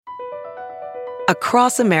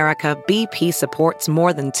Across America, BP supports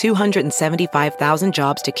more than 275,000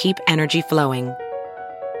 jobs to keep energy flowing.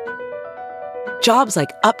 Jobs like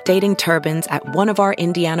updating turbines at one of our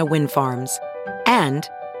Indiana wind farms and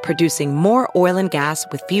producing more oil and gas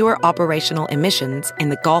with fewer operational emissions in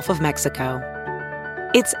the Gulf of Mexico.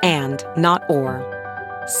 It's and, not or.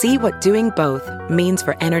 See what doing both means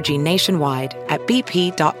for energy nationwide at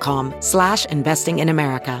bp.com/investing in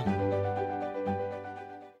America.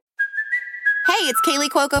 Hey, it's Kaylee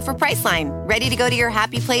Cuoco for Priceline. Ready to go to your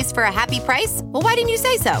happy place for a happy price? Well, why didn't you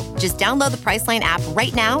say so? Just download the Priceline app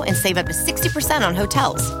right now and save up to 60% on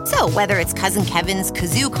hotels. So whether it's Cousin Kevin's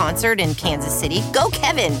Kazoo Concert in Kansas City, go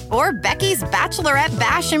Kevin, or Becky's Bachelorette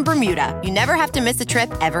Bash in Bermuda, you never have to miss a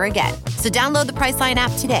trip ever again. So download the Priceline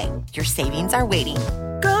app today. Your savings are waiting.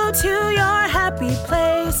 Go to your happy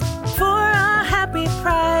place for a happy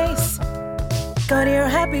price. Go to your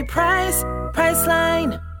happy price,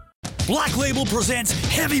 Priceline. Black Label presents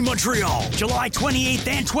Heavy Montreal, July 28th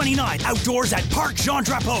and 29th, outdoors at Parc Jean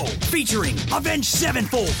Drapeau, featuring Avenged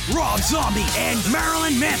Sevenfold, Rob Zombie, and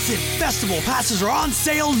Marilyn Manson. Festival passes are on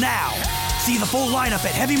sale now. See the full lineup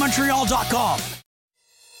at HeavyMontreal.com.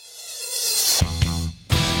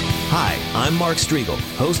 Hi, I'm Mark Striegel,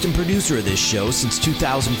 host and producer of this show since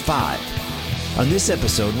 2005. On this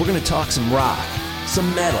episode, we're going to talk some rock,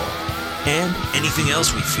 some metal, and anything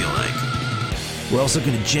else we feel like. We're also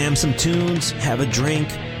going to jam some tunes, have a drink,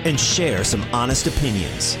 and share some honest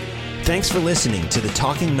opinions. Thanks for listening to the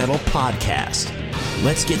Talking Metal Podcast.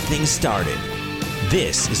 Let's get things started.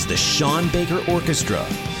 This is the Sean Baker Orchestra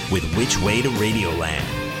with Which Way to Radioland.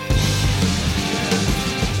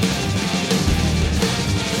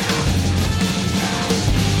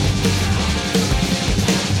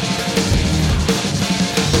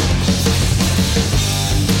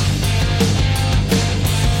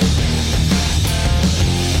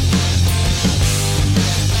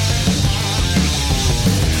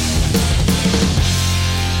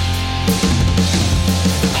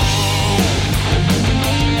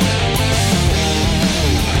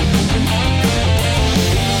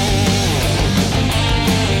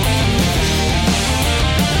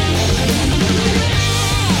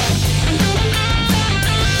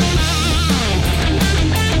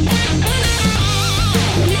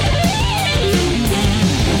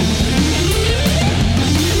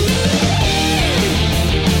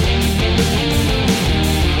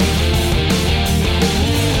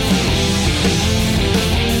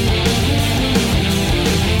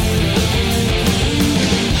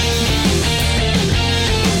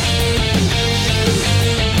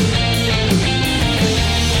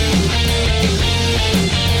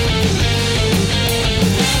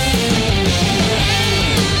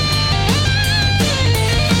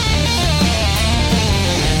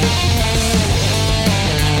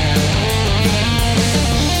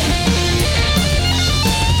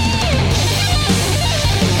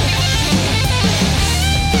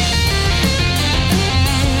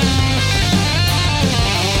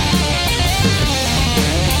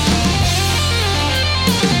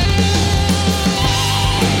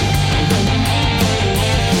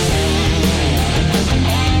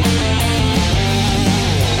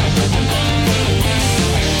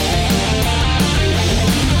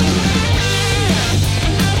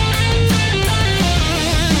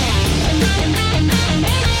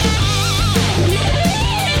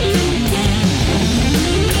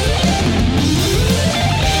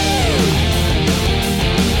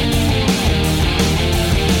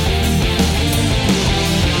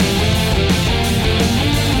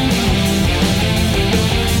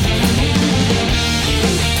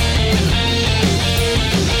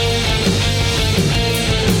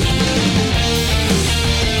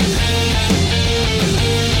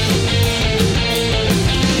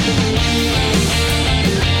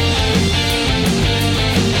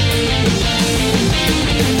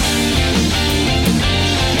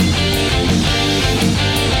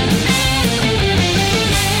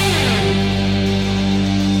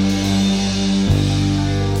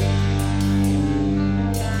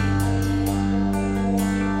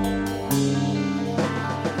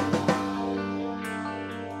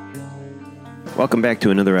 Welcome back to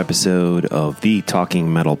another episode of the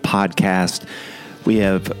Talking Metal Podcast. We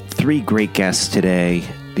have three great guests today.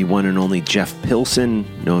 The one and only Jeff Pilson,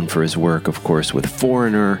 known for his work, of course, with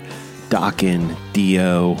Foreigner, Dokken,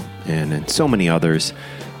 Dio, and so many others.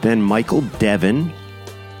 Then Michael Devin,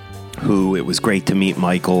 who it was great to meet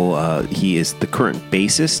Michael. He is the current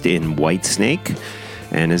bassist in Whitesnake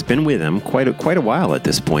and has been with them quite a while at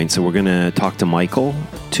this point. So we're going to talk to Michael,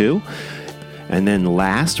 too. And then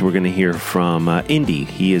last, we're going to hear from Indy.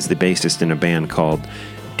 He is the bassist in a band called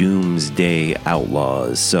Doomsday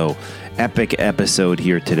Outlaws. So, epic episode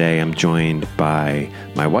here today. I'm joined by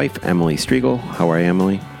my wife, Emily Striegel. How are you,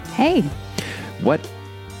 Emily? Hey. What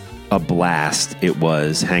a blast it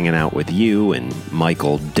was hanging out with you and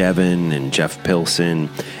Michael, Devin, and Jeff Pilson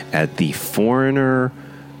at the Foreigner,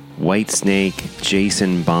 Whitesnake,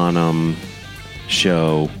 Jason Bonham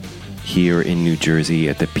show here in New Jersey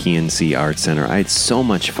at the PNC Arts Center. I had so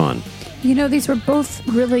much fun. You know, these were both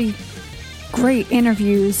really great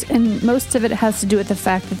interviews, and most of it has to do with the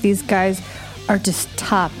fact that these guys are just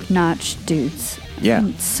top-notch dudes. Yeah.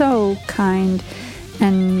 And so kind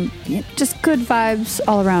and just good vibes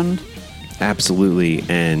all around. Absolutely.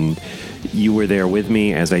 And you were there with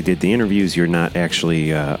me as I did the interviews. You're not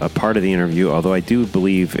actually a part of the interview, although I do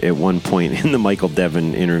believe at one point in the Michael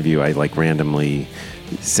Devin interview, I randomly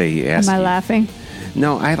ask Am I you, laughing?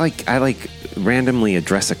 No, I randomly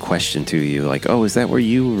address a question to you, like, oh, is that where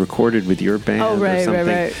you recorded with your band? Oh, right, or something?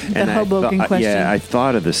 right. And the Hoboken question. Yeah, I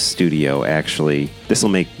thought of the studio, actually. This will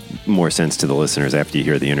make more sense to the listeners after you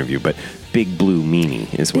hear the interview, but Big Blue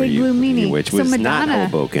Meanie is where Big Blue Meanie. which So was Madonna, not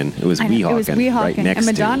Hoboken. It was Weehawken. It was Weehawken. Right next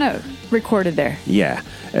and Madonna recorded there. Yeah.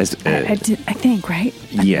 I think, right?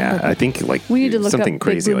 I think we need to look something up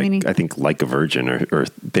crazy, Big Blue like Meanie. I think Like a Virgin or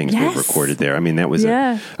things Yes. were recorded there. I mean, that was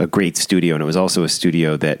a great studio, and it was also a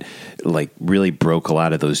studio that really broke a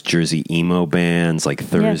lot of those Jersey emo bands like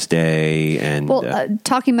Thursday and. Well,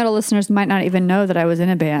 Talking Metal listeners might not even know that I was in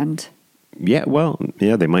a band. Yeah,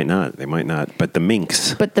 they might not. But the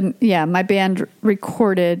Minx. But my band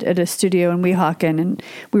recorded at a studio in Weehawken, and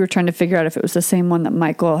we were trying to figure out if it was the same one that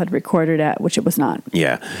Michael had recorded at, which it was not.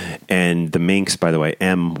 Yeah, and the Minx, by the way,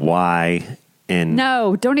 MYN.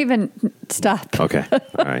 No, don't even stop. Okay,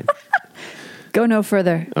 all right. Go no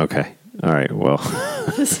further. Okay, all right. Well,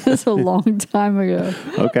 this is a long time ago.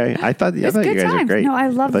 Okay, I thought you guys were great. No, I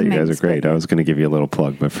love the you guys Minx, are great. but- I was going to give you a little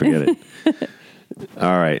plug, but forget it.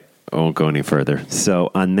 All right. I won't go any further.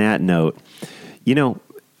 So on that note,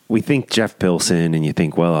 we think Jeff Pilson, and you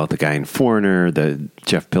think, well, the guy in Foreigner, the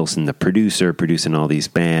Jeff Pilson, the producer, producing all these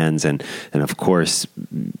bands, and of course,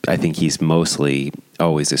 I think he's mostly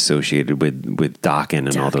always associated with Dokken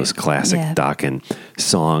and all those classic Dokken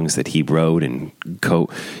songs that he wrote and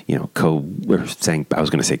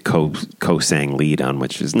co-sang lead on,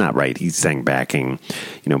 which is not right. He sang backing,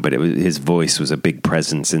 but his voice was a big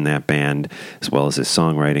presence in that band, as well as his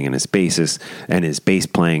songwriting and his bass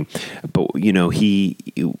playing. But we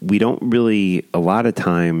don't really, a lot of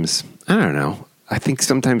times, I don't know. I think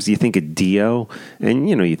sometimes you think of Dio, and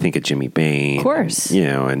you think of Jimmy Bain, of course,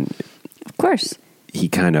 and of course. He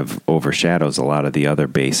kind of overshadows a lot of the other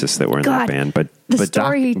bassists that were in that band. But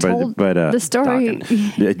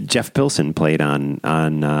Jeff Pilson played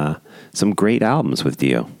on some great albums with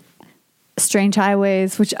Dio. Strange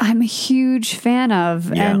Highways, which I'm a huge fan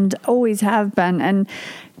of and always have been. And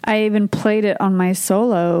I even played it on my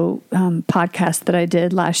solo podcast that I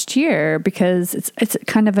did last year because it's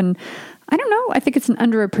kind of I don't know. I think it's an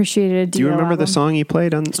underappreciated. Do you remember the song you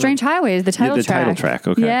played on Strange Highways? The title track. The title track.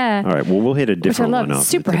 Okay. Yeah. All right. Well, we'll hit a different one off.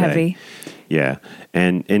 Super today. heavy. Yeah,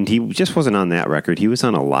 and he just wasn't on that record. He was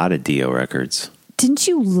on a lot of Dio records. Didn't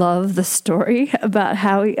you love the story about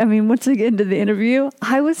how once we get into the interview,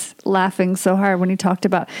 I was laughing so hard when he talked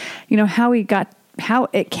about, how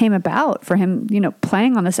it came about for him,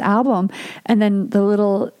 playing on this album, and then the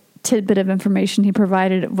little tidbit of information he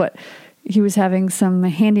provided, what he was having some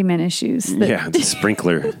handyman issues. The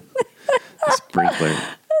sprinkler. Sprinkler.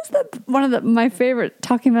 That's one of my favorite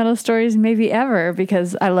Talking Metal stories maybe ever,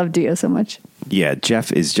 because I love Dio so much. Yeah,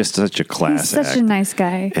 Jeff is just such a class He's such a nice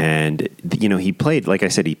guy. And, he played, like I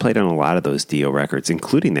said, he played on a lot of those Dio records,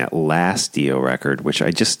 including that last Dio record, which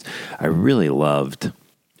I really loved.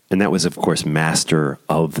 And that was, of course, Master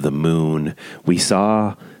of the Moon. We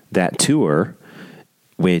saw that tour,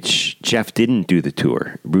 which Jeff didn't do the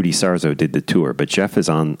tour. Rudy Sarzo did the tour, but Jeff is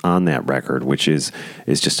on that record, which is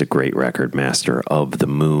just a great record, Master of the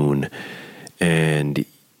Moon. And,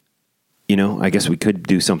 I guess we could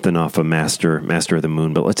do something off of Master of the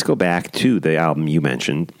Moon, but let's go back to the album you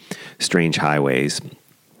mentioned, Strange Highways,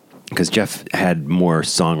 because Jeff had more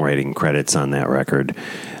songwriting credits on that record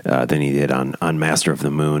than he did on Master of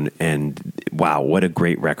the Moon. And wow, what a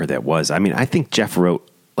great record that was. I think Jeff wrote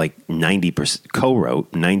like 90%, co-wrote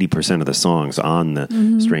 90% of the songs on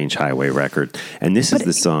the Strange Highway record. And this is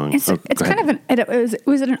the song. It's kind of it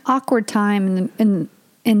was at an awkward time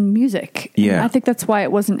in music. Yeah. And I think that's why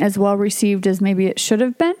it wasn't as well received as maybe it should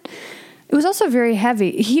have been. It was also very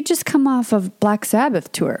heavy. He'd just come off of Black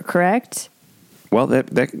Sabbath tour, correct? Well,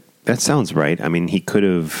 that sounds right. He could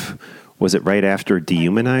have Was it right after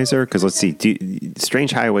Dehumanizer? Because let's see,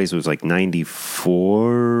 Strange Highways was like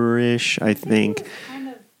 94-ish, I think. Kind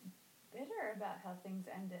of bitter about how things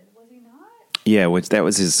ended, was he not? Yeah, that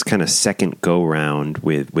was his kind of second go-round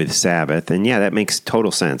with Sabbath. And yeah, that makes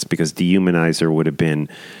total sense because Dehumanizer would have been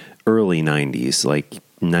early 90s, like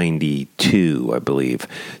 92, I believe.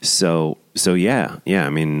 So yeah, I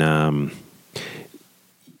mean,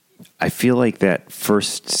 I feel like that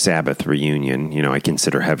first Sabbath reunion, I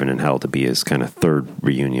consider Heaven and Hell to be his kind of third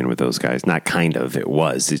reunion with those guys. Not kind of, it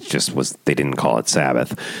was. It just was, they didn't call it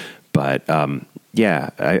Sabbath. But yeah,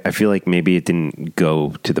 I feel like maybe it didn't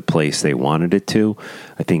go to the place they wanted it to.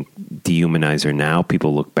 I think Dehumanizer now,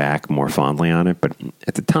 people look back more fondly on it. But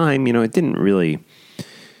at the time, it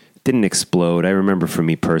didn't explode. I remember for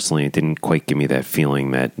me personally, it didn't quite give me that feeling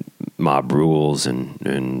that Mob Rules and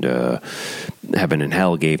Heaven and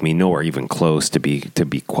Hell gave me, nowhere even close, to be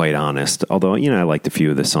quite honest. Although, I liked a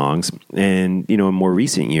few of the songs. And, in more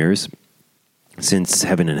recent years, since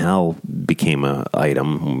Heaven and Hell became an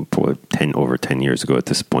item over 10 years ago at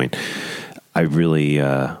this point, I really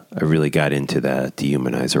got into the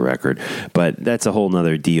Dehumanizer record. But that's a whole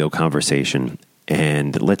nother Dio conversation.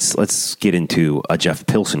 And let's get into a Jeff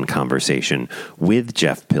Pilson conversation with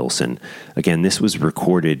Jeff Pilson. Again, this was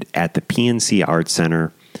recorded at the PNC Arts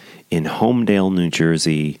Center in Homedale, New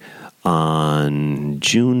Jersey on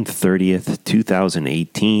June 30th,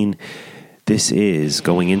 2018. This is,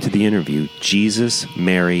 going into the interview, Jesus,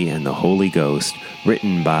 Mary, and the Holy Ghost,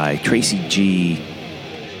 written by Tracy G.,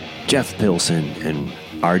 Jeff Pilson, and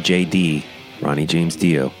RJD, Ronnie James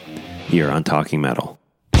Dio, here on Talking Metal.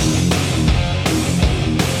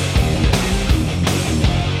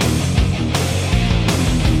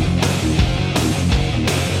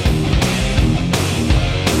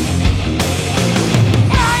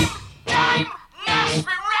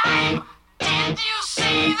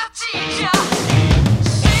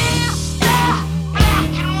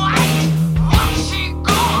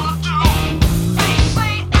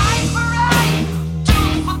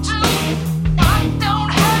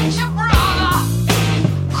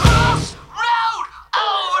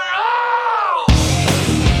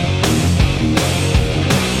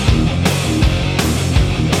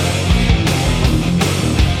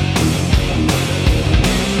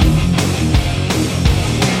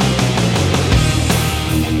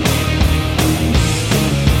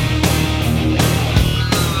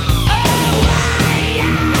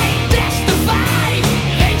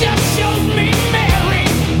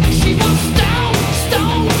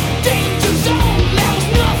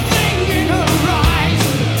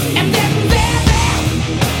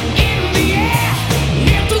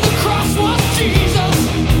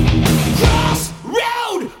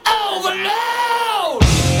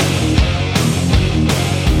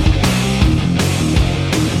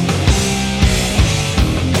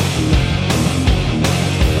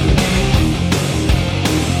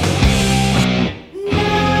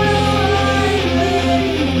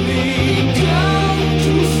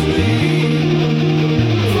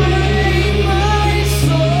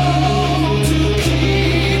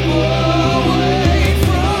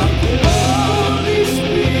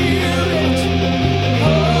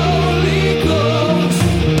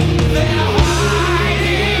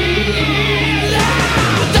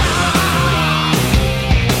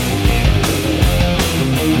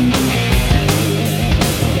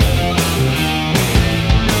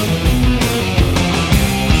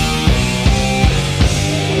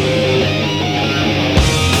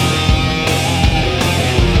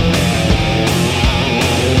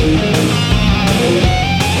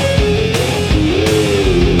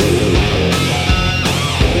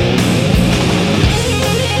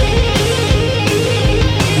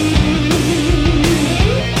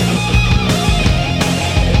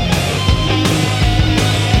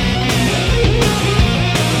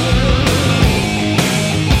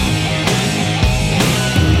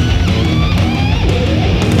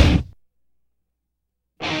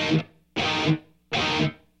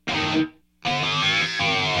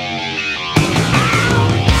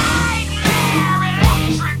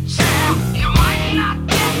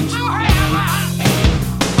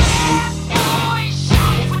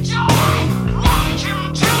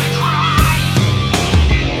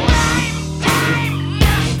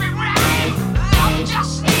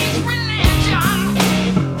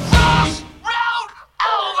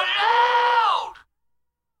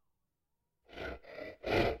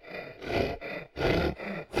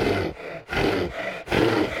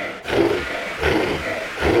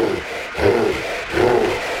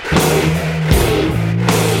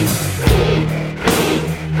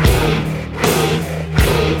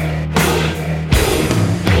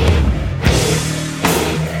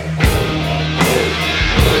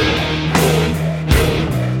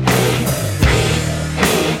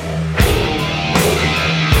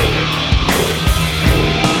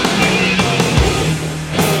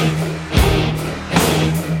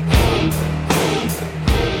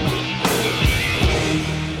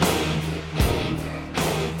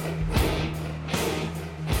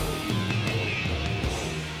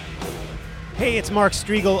 Hey, it's Mark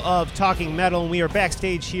Striegel of Talking Metal, and we are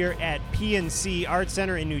backstage here at PNC Art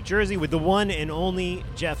Center in New Jersey with the one and only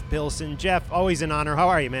Jeff Pilson. Jeff, always an honor. How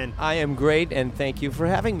are you, man? I am great, and thank you for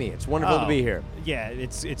having me. It's wonderful to be here. Yeah,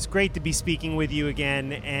 it's great to be speaking with you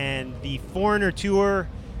again, and the Foreigner Tour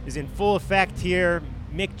is in full effect here.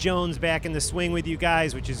 Mick Jones back in the swing with you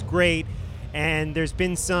guys, which is great. And there's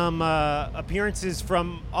been some appearances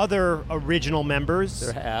from other original members.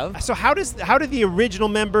 There have. So how do the original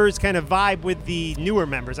members kind of vibe with the newer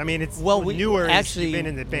members? I mean, it's newer. Actually, you've been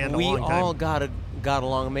in the band a long time. We all got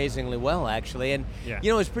along amazingly well, actually. And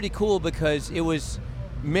it's pretty cool because it was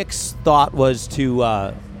Mick's thought was to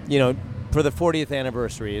for the 40th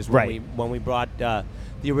anniversary is when we brought the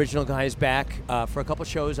original guys back for a couple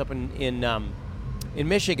shows up in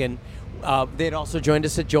Michigan. They'd also joined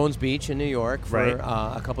us at Jones Beach in New York for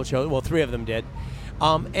a couple of shows. Well, 3 of them did.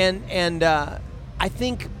 And I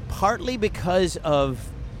think partly because of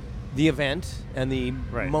the event and the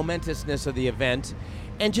momentousness of the event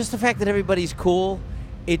and just the fact that everybody's cool,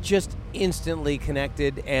 it just instantly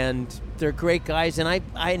connected, and they're great guys. And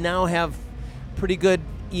I now have pretty good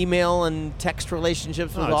email and text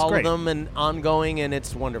relationships with all of them and ongoing, and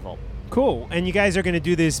it's wonderful. Cool. And you guys are going to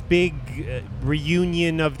do this big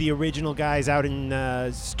reunion of the original guys out in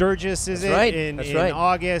Sturgis, is That's it? right. In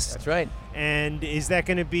August. That's right. And is that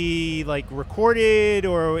going to be like recorded,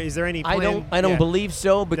 or is there any plan? I don't believe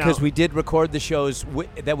so, because we did record the shows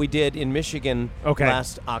that we did in Michigan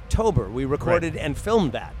last October. We recorded and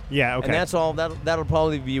filmed that. Yeah, okay. And that's all. That'll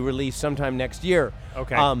probably be released sometime next year.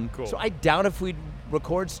 Okay, cool. So I doubt if we'd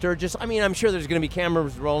record Sturgis. I mean, I'm sure there's going to be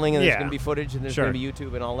cameras rolling, and there's going to be footage, and there's going to be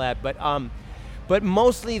YouTube and all that. But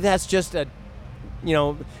mostly that's just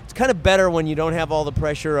it's kind of better when you don't have all the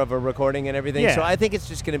pressure of a recording and everything. Yeah. So I think it's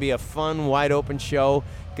just going to be a fun, wide open show.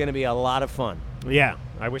 Going to be a lot of fun. Yeah,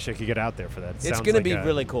 I wish I could get out there for that. It's going to be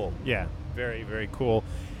really cool. Yeah, very, very cool.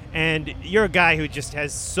 And you're a guy who just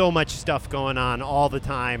has so much stuff going on all the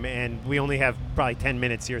time, and we only have probably 10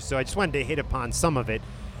 minutes here, so I just wanted to hit upon some of it.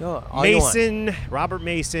 Mason, Robert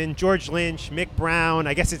Mason, George Lynch, Mick Brown.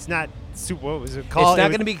 I guess it's not what was it called? It's not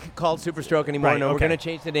going to be called Superstroke anymore. No, we're going to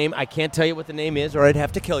change the name. I can't tell you what the name is, or I'd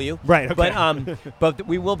have to kill you. Right. Okay. But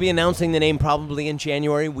we will be announcing the name probably in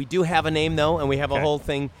January. We do have a name though, and we have a whole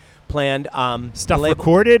thing planned. Stuff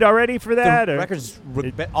recorded already for that? The record's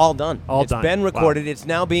all done. It's been recorded. Wow. It's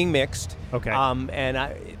now being mixed. Okay.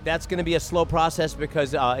 And that's going to be a slow process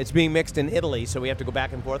because it's being mixed in Italy, so we have to go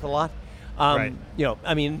back and forth a lot. I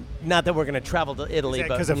mean, not that we're going to travel to Italy,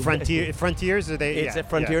 but because of Frontiers, or they? It's a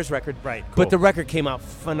Frontiers record, right? Cool. But the record came out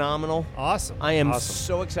phenomenal. Awesome. I am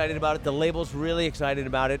so excited about it. The label's really excited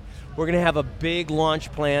about it. We're going to have a big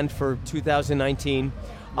launch planned for 2019,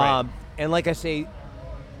 and like I say,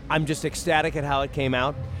 I'm just ecstatic at how it came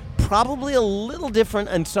out. Probably a little different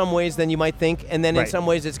in some ways than you might think, and then in some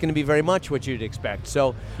ways it's going to be very much what you'd expect.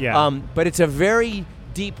 So, but it's a very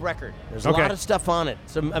deep record. There's a lot of stuff on it.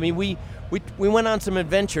 So, I mean, we went on some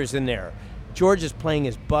adventures in there. George is playing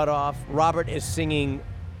his butt off. Robert is singing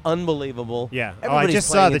unbelievable. Yeah. I just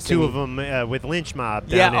saw the two of them with Lynch Mob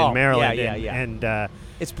down in Maryland. And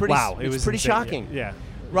it's pretty. Wow, it was pretty shocking. Yeah.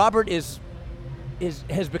 Robert has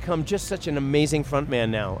become just such an amazing frontman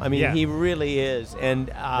now. I mean, he really is,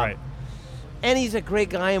 and he's a great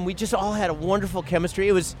guy. And we just all had a wonderful chemistry.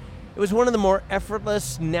 It was one of the more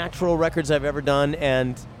effortless, natural records I've ever done,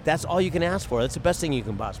 and that's all you can ask for. That's the best thing you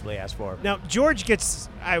can possibly ask for. Now, George gets,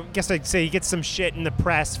 I guess I'd say he gets some shit in the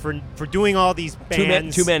press for doing all these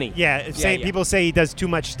bands. Too many. Yeah, people say he does too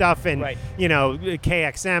much stuff, and,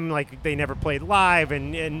 KXM, like, they never played live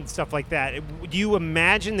and stuff like that. Do you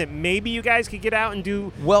imagine that maybe you guys could get out and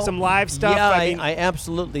do some live stuff? Yeah, I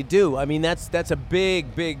absolutely do. I mean, that's a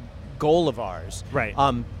big, big goal of ours. Right.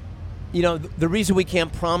 The reason we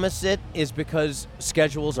can't promise it is because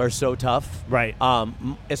schedules are so tough. Right.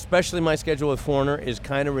 Especially my schedule with Foreigner is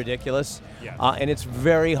kind of ridiculous. Yeah. And it's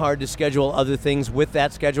very hard to schedule other things with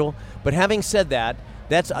that schedule. But having said that,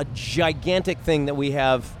 that's a gigantic thing that we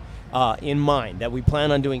have in mind, that we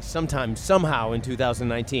plan on doing somehow in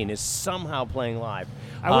 2019, is somehow playing live.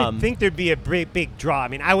 I would think there'd be a big draw. I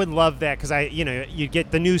mean, I would love that because you'd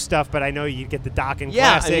get the new stuff, but I know you'd get the Dokken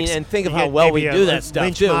classics. I mean, and think of how well we do that stuff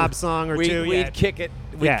Lynch too. Mob song or two. We'd kick it.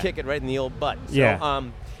 We'd kick it right in the old butt.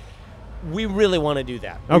 So, we really want to do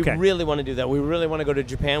that. Okay. We really want to do that. We really want to go to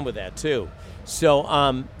Japan with that too.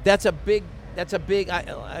 So that's a big.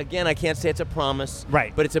 Again, I can't say it's a promise.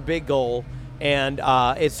 Right. But it's a big goal, and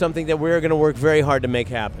it's something that we're going to work very hard to make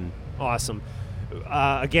happen. Awesome.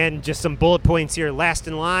 Again, just some bullet points here. Last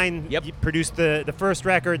in Line. Yep. You produced the first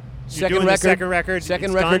record. You're Second doing record. The second record. Second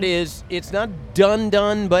it's record done? it's not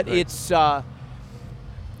done, but it's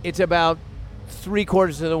about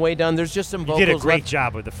 3/4 of the way done. There's just some vocals. You did a great left.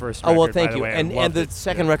 job with the first record. Oh, well, thank you. Way. And the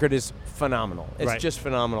second record is phenomenal. It's just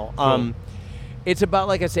phenomenal. Cool. It's about,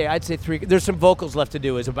 like I say, I'd say 3. There's some vocals left to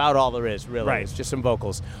do. Is about all there is, really. Right. It's just some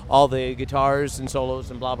vocals. All the guitars and solos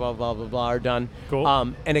and blah blah blah blah blah are done. Cool.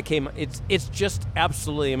 And it came. It's just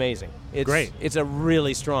absolutely amazing. It's great. It's a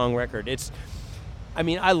really strong record. I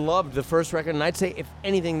mean, I loved the first record, and I'd say, if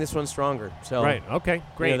anything, this one's stronger. So right. Okay.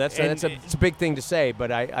 Great. It's a big thing to say,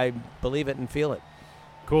 but I believe it and feel it.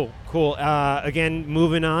 Cool. Again,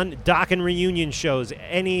 moving on. Dokken reunion shows.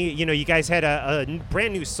 You guys had a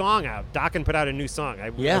brand new song out. Dokken put out a new song.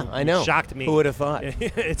 I know. Shocked me. Who would have thought?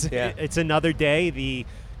 It's Another Day, the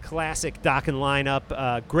classic Dokken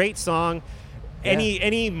lineup. Great song. Yeah.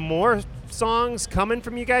 Any more songs coming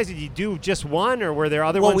from you guys? Did you do just one, or were there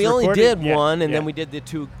other ones we only recorded? did one, and then we did the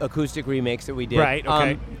 2 acoustic remakes that we did. Right,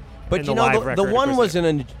 okay. But And you the know, live the record, one of was course,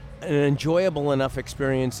 an enjoyable enough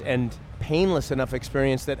experience and painless enough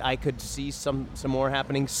experience that I could see some more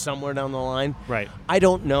happening somewhere down the line. Right. I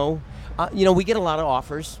don't know. We get a lot of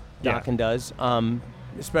offers. Yeah. Dokken does,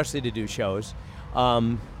 especially to do shows.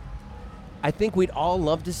 I think we'd all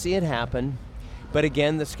love to see it happen, but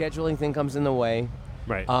again, the scheduling thing comes in the way.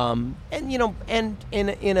 Right. I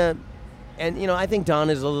think Don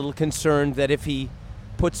is a little concerned that if he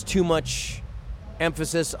puts too much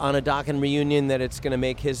emphasis on a Dokken reunion, that it's going to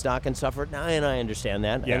make his Dokken suffer. And I understand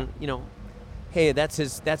that. Yeah. And hey, that's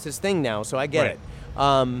his thing now, so I get Right.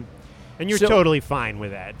 it. And you're totally fine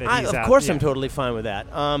with that. Of course, I'm totally fine with that.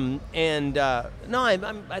 I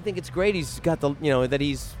think it's great. He's got the that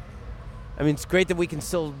he's. I mean, it's great that we can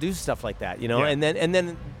still do stuff like that, Yeah. and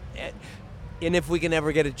then if we can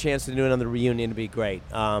ever get a chance to do another reunion, it'd be great.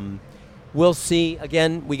 We'll see.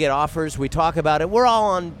 Again, we get offers. We talk about it. We're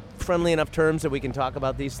all on friendly enough terms that we can talk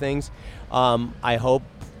about these things. I hope.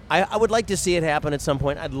 I would like to see it happen at some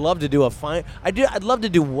point. I'd love to do I'd love to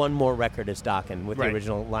do one more record as Dokken with the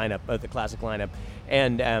original lineup, the classic lineup,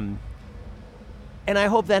 and I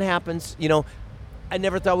hope that happens. I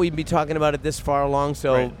never thought we'd be talking about it this far along.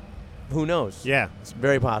 So, who knows? Yeah, it's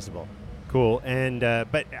very possible. Cool. And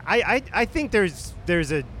but I think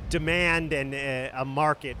there's a demand and a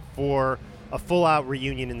market for a full-out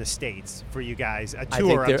reunion in the States for you guys. A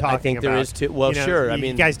tour, I think there is too. Well, sure.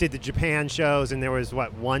 You guys did the Japan shows, and there was,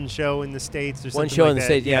 one show in the States or something one show like in the that?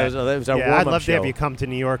 States, yeah. It was our warm-up I'd love show. to have you come to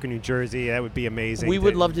New York or New Jersey. That would be amazing. We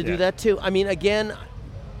would love to do that, too. I mean, again,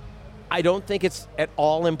 I don't think it's at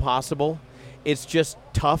all impossible. It's just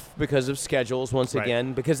tough because of schedules, once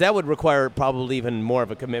again, because that would require probably even more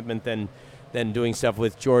of a commitment than doing stuff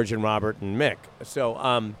with George and Robert and Mick.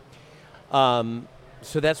 So,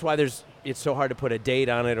 so that's why it's so hard to put a date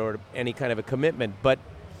on it or any kind of a commitment. But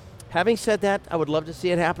having said that, I would love to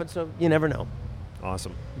see it happen, so you never know.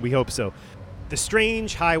 Awesome. We hope so. The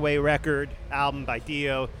Strange Highway record, album by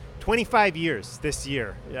Dio, 25 years this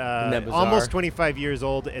year. Isn't that bizarre? Almost 25 years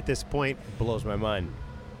old at this point. Blows my mind.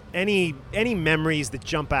 Any memories that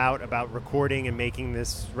jump out about recording and making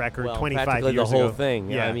this record 25 practically years the whole ago?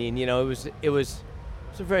 thing. Yeah. I mean, it was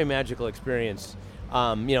a very magical experience.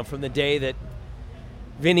 From the day that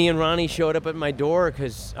Vinny and Ronnie showed up at my door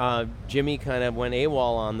because Jimmy kind of went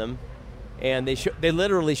AWOL on them, and they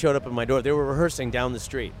literally showed up at my door. They were rehearsing down the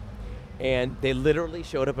street, and they literally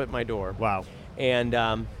showed up at my door. Wow! And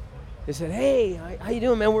they said, "Hey, how you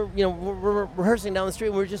doing, man? We're rehearsing down the street.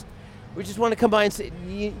 We just want to come by and say,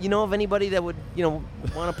 you know of anybody that would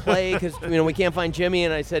want to play because we can't find Jimmy."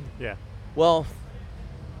 And I said, "Yeah, well,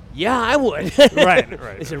 yeah, I would." Right.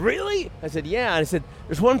 They said, "Really?" I said, "Yeah." And I said,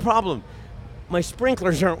 "There's one problem. My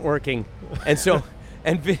sprinklers aren't working." And so,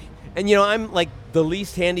 and I'm like the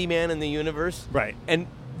least handyman in the universe. Right. And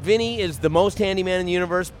Vinny is the most handyman in the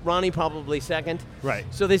universe. Ronnie probably second. Right.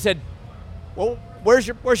 So they said, "Well, where's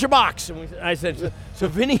your box?" And I said, so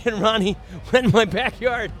Vinny and Ronnie went in my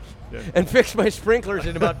backyard and fixed my sprinklers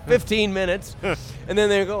in about 15 minutes. And then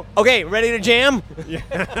they go, "Okay, ready to jam?"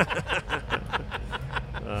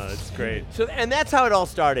 It's great. So, and that's how it all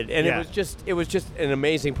started, and it was just an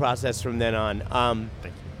amazing process from then on.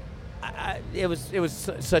 It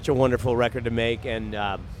was such a wonderful record to make, and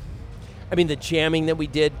I mean the jamming that we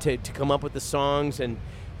did to come up with the songs and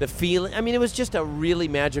the feeling. I mean, it was just a really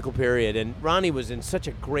magical period, and Ronnie was in such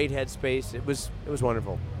a great headspace. It was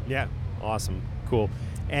wonderful. Yeah, awesome, cool,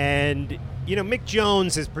 and. Mick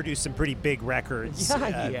Jones has produced some pretty big records.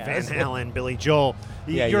 Van Halen, Billy Joel.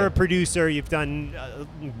 You're a producer. You've done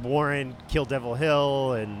Warren, Kill Devil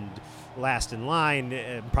Hill, and Last in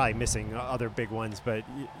Line. Probably missing other big ones, but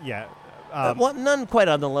yeah. Well, none quite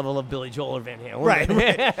on the level of Billy Joel or Van Halen. Right.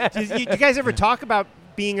 You guys ever talk about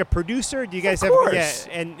being a producer? Do you guys of have? Course.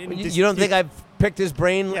 Yeah, and you don't think I've picked his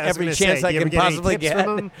brain every chance I can possibly get?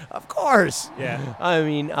 Of course. Yeah. I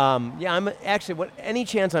mean, I'm actually any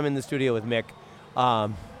chance I'm in the studio with Mick,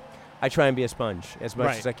 I try and be a sponge as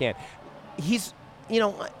much as I can. He's,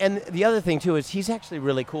 and the other thing too is he's actually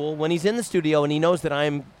really cool when he's in the studio and he knows that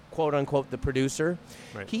I'm quote unquote the producer.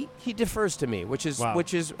 Right. He defers to me, which is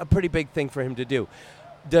a pretty big thing for him to do.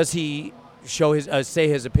 Does he show say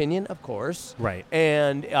his opinion? Of course. Right.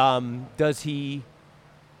 And does he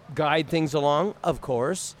guide things along? Of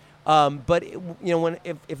course. But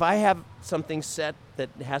if I have something set that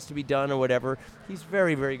has to be done or whatever, he's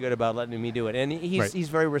very, very good about letting me do it, and he's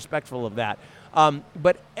very respectful of that.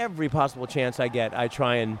 But every possible chance I get, I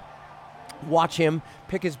try and watch him,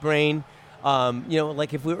 pick his brain.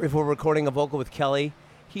 Like if we're recording a vocal with Kelly,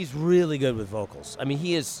 he's really good with vocals. I mean,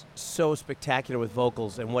 he is so spectacular with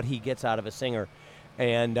vocals and what he gets out of a singer,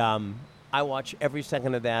 and I watch every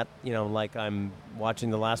second of that, like I'm watching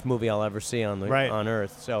the last movie I'll ever see on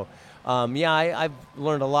Earth. So, I've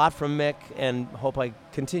learned a lot from Mick and hope I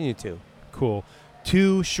continue to. Cool.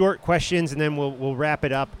 2 short questions, and then we'll wrap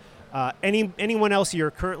it up. Anyone else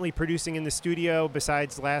you're currently producing in the studio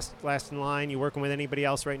besides Last in Line? You working with anybody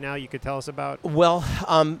else right now you could tell us about? Well,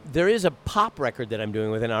 there is a pop record that I'm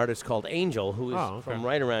doing with an artist called Angel, who is from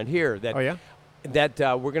right around here. That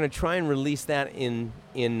we're going to try and release that in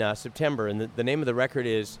September. And the name of the record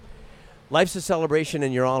is Life's a Celebration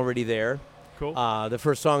and You're Already There. Cool. The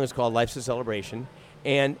first song is called Life's a Celebration.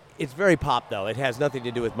 And it's very pop, though. It has nothing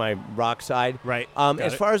to do with my rock side. Right.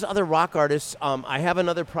 As far as other rock artists, I have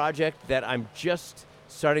another project that I'm just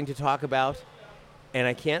starting to talk about. And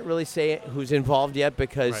I can't really say who's involved yet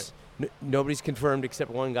because nobody's confirmed except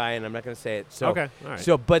one guy, and I'm not going to say it. So, okay. All right.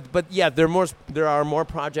 So, but yeah, there are more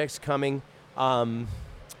projects coming. I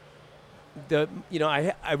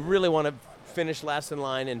really want to finish Last in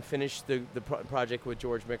Line and finish the project with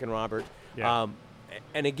George, Mick, and Robert. Yeah.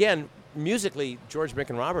 And again, musically, George, Mick,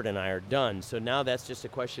 and Robert and I are done. So now that's just a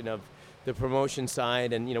question of the promotion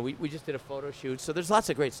side, and we just did a photo shoot. So there's lots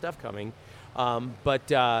of great stuff coming,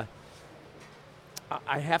 but I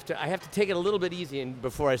have to take it a little bit easy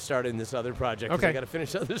before I start in this other project. Okay. I got to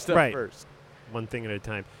finish other stuff first. One thing at a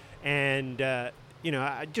time, and.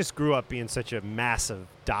 I just grew up being such a massive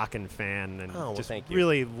Dokken fan, and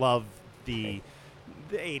really love the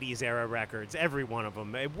 80s era records, every one of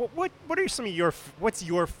them. What are some of what's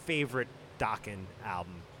your favorite Dokken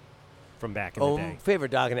album from back in the day?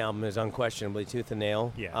 Favorite Dokken album is unquestionably Tooth and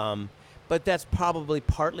Nail. Yeah. But that's probably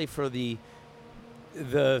partly for the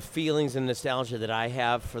feelings and nostalgia that I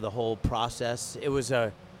have for the whole process. It was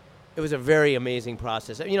a very amazing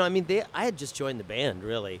process. I had just joined the band,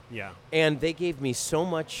 really. Yeah. And they gave me so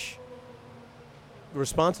much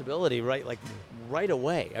responsibility right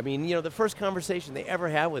away. I mean, the first conversation they ever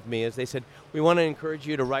had with me is they said, we want to encourage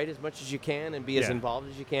you to write as much as you can and be as involved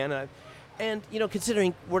as you can. And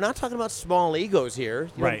considering we're not talking about small egos here.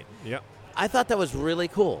 Right. Yep. I thought that was really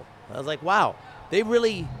cool. I was like, wow, they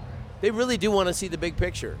really do want to see the big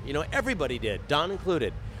picture. Everybody did, Don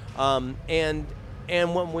included.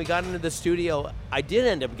 And when we got into the studio, I did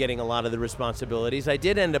end up getting a lot of the responsibilities. I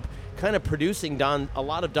did end up kind of producing a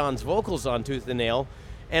lot of Don's vocals on Tooth and Nail.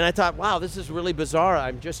 And I thought, wow, this is really bizarre.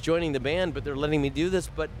 I'm just joining the band, but they're letting me do this.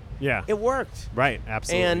 But it worked. Right,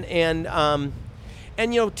 absolutely. And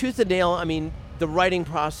Tooth and Nail, the writing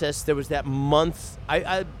process, there was that month.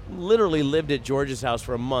 I literally lived at George's house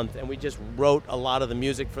for a month, and we just wrote a lot of the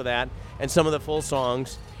music for that and some of the full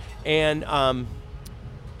songs. And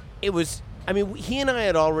it was... he and I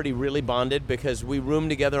had already really bonded because we roomed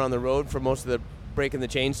together on the road for most of the Breaking the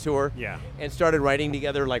Chains tour. Yeah. And started writing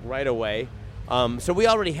together right away. So we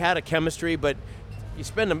already had a chemistry, but you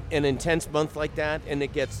spend an intense month like that, and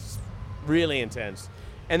it gets really intense.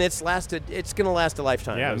 And it's going to last a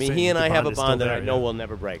lifetime. Yeah, he and I have a bond that I know will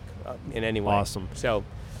never break in any way. Awesome. So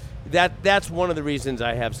that's one of the reasons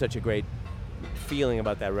I have such a great feeling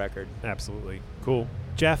about that record. Absolutely. Cool.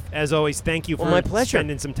 Jeff, as always, thank you for my pleasure.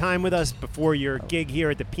 Spending some time with us before your gig here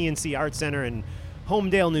at the PNC Art Center in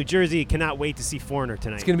Homedale, New Jersey. Cannot wait to see Foreigner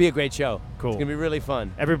tonight. It's going to be a great show. Cool. It's going to be really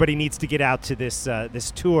fun. Everybody needs to get out to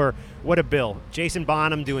this tour. What a bill. Jason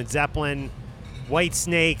Bonham doing Zeppelin,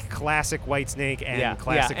 Whitesnake, classic Whitesnake, and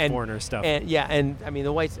classic Foreigner stuff.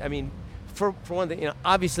 For one thing,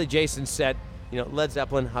 obviously Jason's set, Led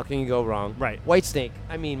Zeppelin, how can you go wrong? Right. Whitesnake,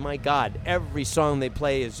 my God, every song they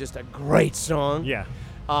play is just a great song. Yeah.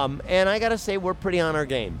 And I got to say, we're pretty on our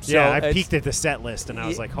game. So yeah, I peeked at the set list, and I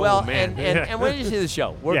was like, oh, man. And when did you see the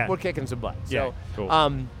show? We're kicking some butt. Yeah, so,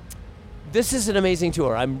 cool. this is an amazing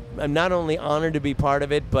tour. I'm not only honored to be part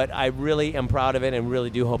of it, but I really am proud of it and really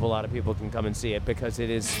do hope a lot of people can come and see it because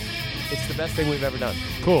it's the best thing we've ever done.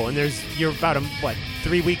 Cool. And you're about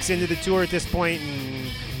 3 weeks into the tour at this point,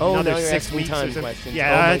 and another now you're 6 asking weeks time or something. questions.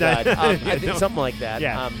 Yeah, oh my God. I think something like that.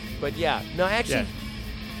 Yeah. But yeah, no, actually. Yeah.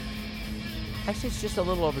 Actually, it's just a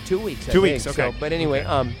little over 2 weeks. 2 weeks, think. okay. So, but anyway,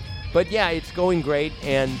 but yeah, it's going great,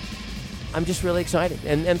 and I'm just really excited.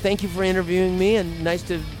 And thank you for interviewing me, and nice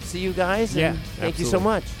to see you guys. Yeah, and thank you so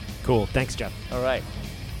much. Cool. Thanks, Jeff. All right.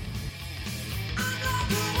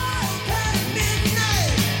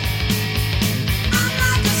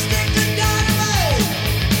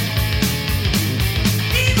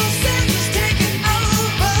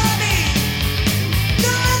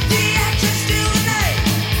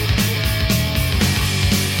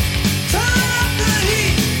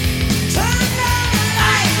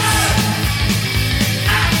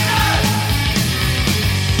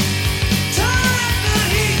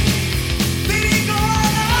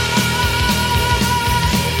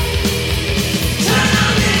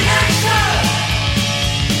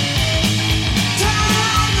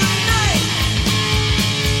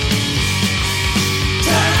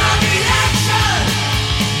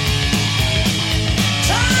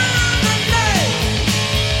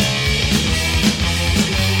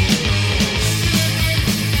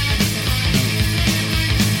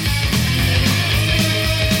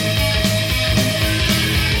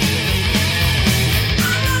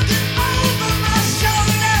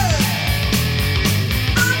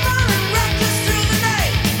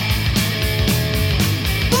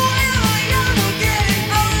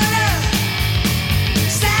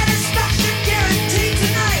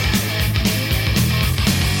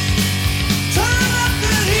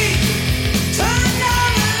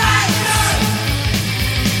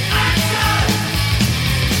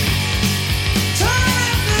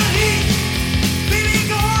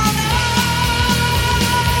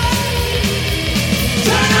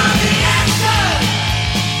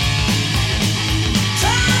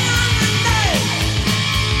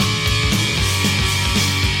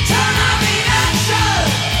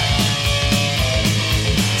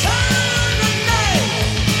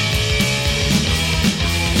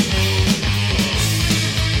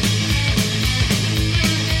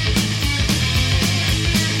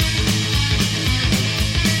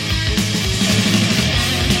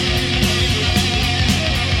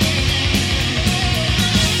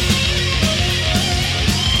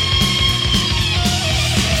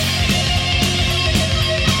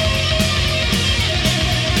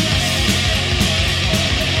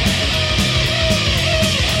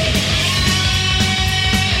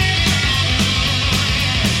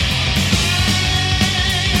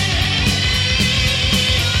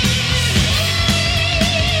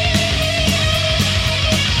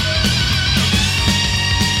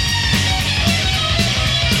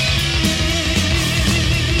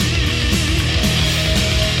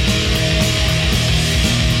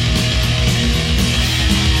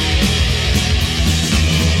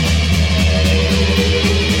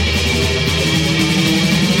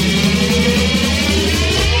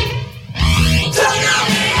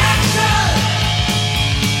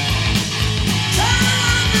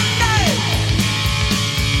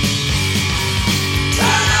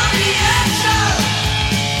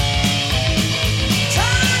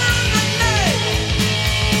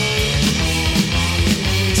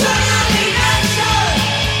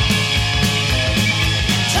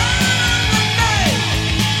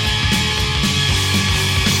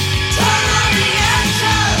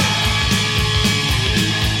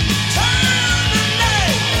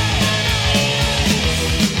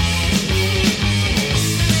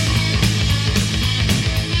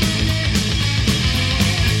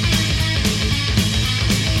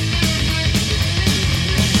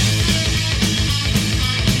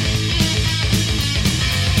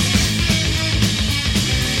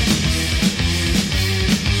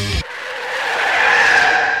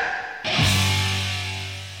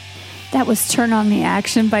 That was Turn on the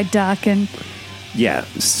Action by Dokken. Yeah,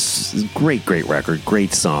 great record,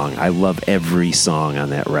 great song. I love every song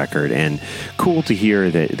on that record, and cool to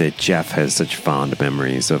hear that Jeff has such fond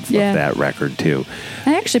memories of that record too.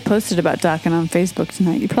 I actually posted about Dokken on Facebook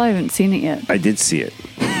tonight. You probably haven't seen it yet. I did see it.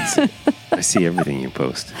 I see everything you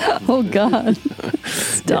post. Oh God,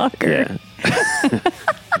 stalker.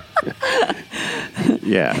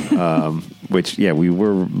 Yeah. which, we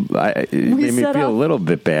were. It made me feel a little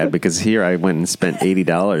bit bad because here I went and spent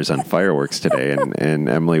 $80 on fireworks today, and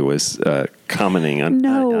Emily was commenting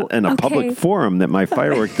on a public forum that my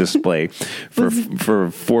firework display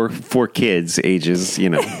for four kids ages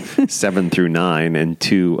 7 through 9 and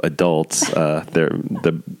 2 adults. They're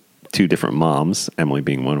the 2 different moms, Emily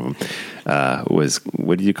being one of them. Was,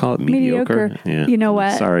 what did you call it? Mediocre. Yeah. You know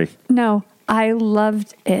what? Sorry. No, I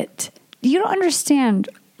loved it. You don't understand.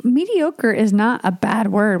 Mediocre is not a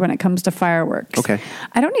bad word when it comes to fireworks. Okay.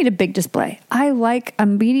 I don't need a big display. I like a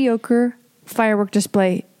mediocre firework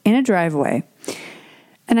display in a driveway.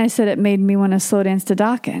 And I said it made me want to slow dance to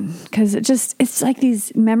Dokken because it's like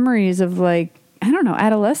these memories of like, I don't know,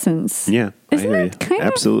 adolescence. Yeah. Isn't it kind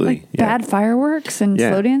absolutely. of like bad fireworks and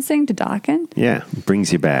slow dancing to Dokken? Yeah,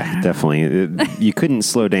 brings you back, definitely. You couldn't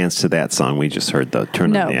slow dance to that song we just heard, though.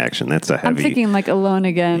 Turn on the action. That's a heavy... I'm thinking like Alone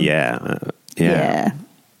Again. Yeah.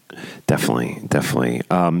 Definitely.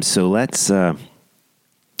 So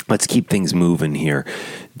let's keep things moving here.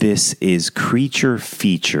 This is Creature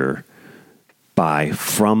Feature by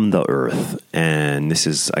From the Earth. And this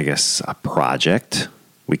is, I guess, a project.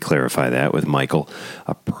 We clarify that with Michael.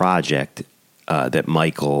 A project that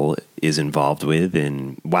Michael is involved with.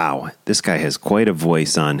 And wow, this guy has quite a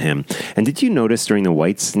voice on him. And did you notice during the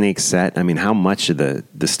Whitesnake set, I mean, how much of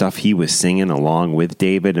the stuff he was singing along with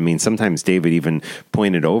David? I mean, sometimes David even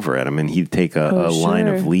pointed over at him and he'd take a line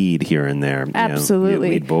of lead here and there.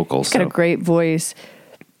 Absolutely. Lead vocals. He's got a great voice.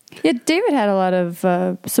 Yeah, David had a lot of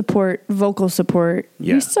vocal support.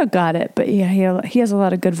 Yeah. He still got it, but yeah, he has a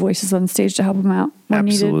lot of good voices on stage to help him out when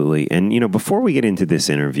Absolutely. needed. And, before we get into this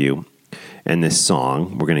interview and this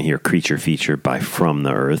song, we're going to hear Creature Feature by From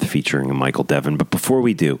the Earth featuring Michael Devin. But before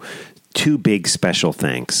we do, 2 big special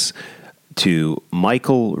thanks to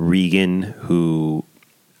Michael Regan, who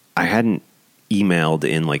I hadn't emailed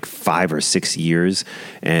in like 5 or 6 years,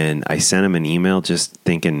 and I sent him an email just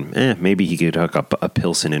thinking maybe he could hook up a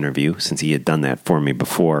Pilson interview since he had done that for me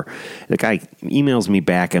before. The guy emails me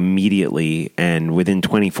back immediately and within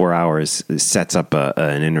 24 hours sets up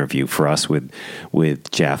an interview for us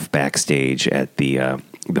with Jeff backstage at the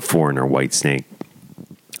Foreigner Whitesnake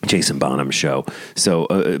Jason Bonham show.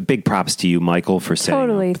 So big props to you, Michael, for setting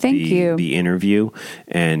up the interview.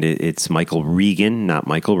 And it's Michael Regan, not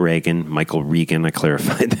Michael Reagan. Michael Regan, I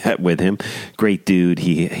clarified that with him. Great dude.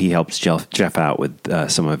 He helps Jeff out with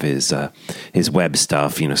some of his web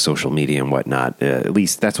stuff, social media and whatnot. At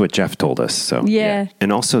least that's what Jeff told us. So yeah.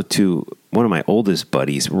 And also to one of my oldest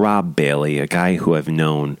buddies, Rob Bailey, a guy who I've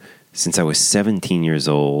known since I was 17 years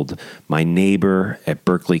old, my neighbor at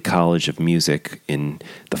Berklee College of Music in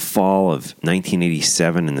the fall of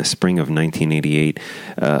 1987 and the spring of 1988,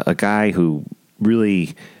 a guy who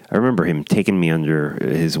really, I remember him taking me under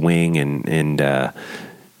his wing and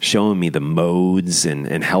showing me the modes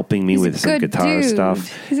and helping me with some guitar stuff.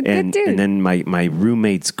 He's a good dude. And then my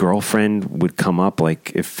roommate's girlfriend would come up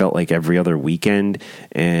like it felt like every other weekend,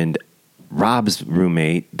 and Rob's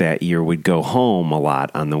roommate that year would go home a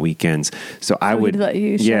lot on the weekends, so I would let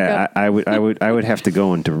you I would have to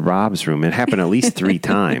go into Rob's room. It happened at least 3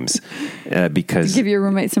 times because to give your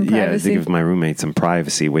roommate some privacy. To give my roommate some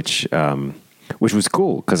privacy, which was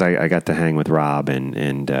cool because I got to hang with Rob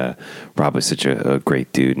and Rob was such a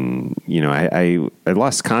great dude, and I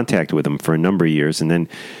lost contact with him for a number of years, and then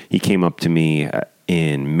he came up to me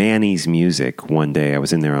in Manny's Music one day. I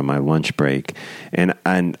was in there on my lunch break, and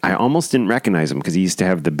I almost didn't recognize him because he used to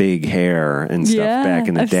have the big hair and stuff back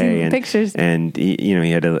in the day. Seen and pictures. And he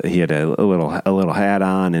had a little hat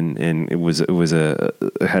on, and it was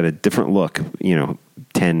had a different look.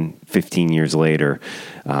 10, 15 years later.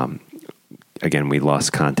 Again, we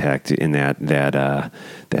lost contact in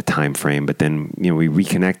that time frame, but then we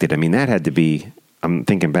reconnected. I mean, that had to be. I'm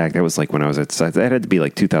thinking back. That was like when I was that had to be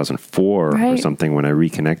like 2004 or something when I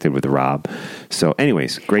reconnected with Rob. So,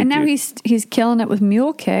 anyways, great. And now dude. he's killing it with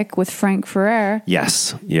Mule Kick with Frank Ferrer.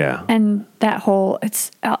 Yes, yeah. And that whole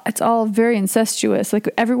it's all very incestuous. Like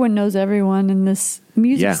everyone knows everyone in this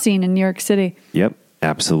music scene in New York City. Yep.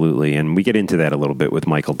 Absolutely. And we get into that a little bit with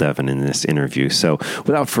Michael Devin in this interview. So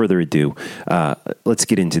without further ado, let's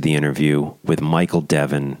get into the interview with Michael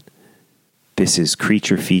Devin. This is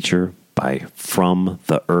Creature Feature by From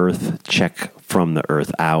the Earth. Check From the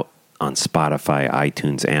Earth out on Spotify,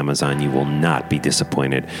 iTunes, Amazon. You will not be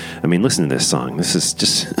disappointed. I mean, listen to this song. This is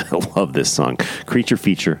just, I love this song. Creature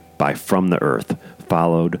Feature by From the Earth,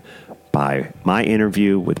 followed by my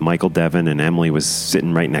interview with Michael Devin, and Emily was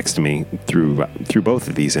sitting right next to me through both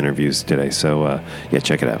of these interviews today. So,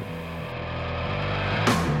 check it out.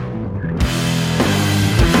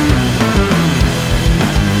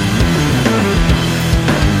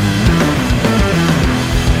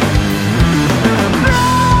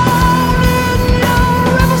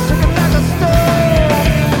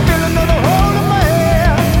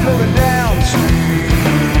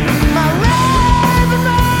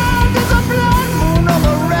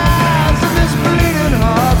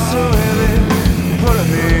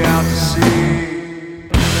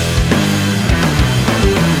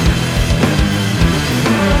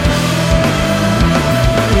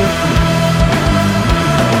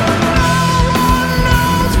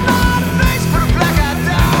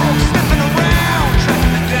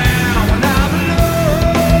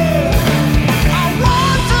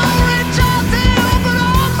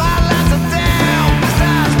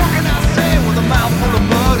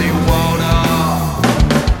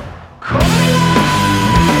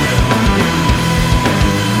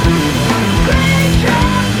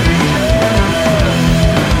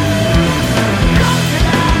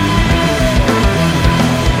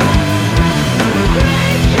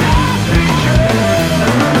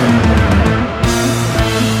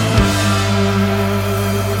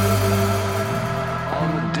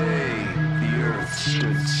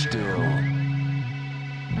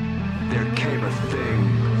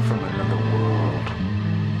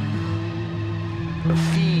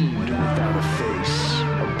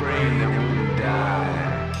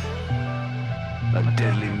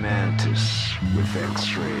 deadly mantis with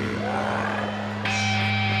X-ray eyes.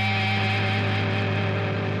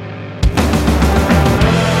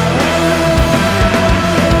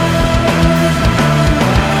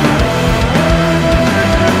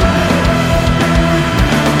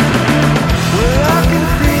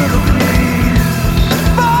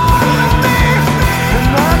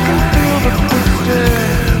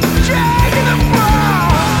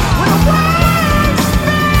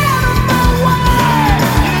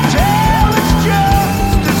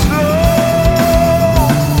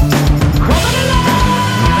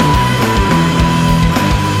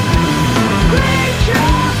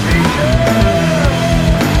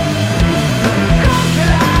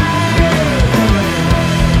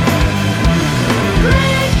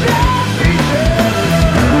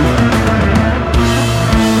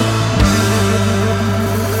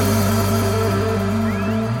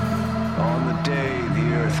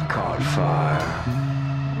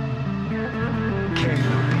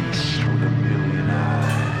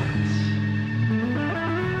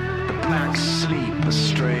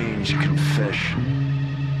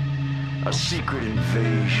 A secret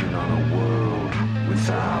invasion on a world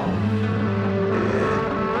without end.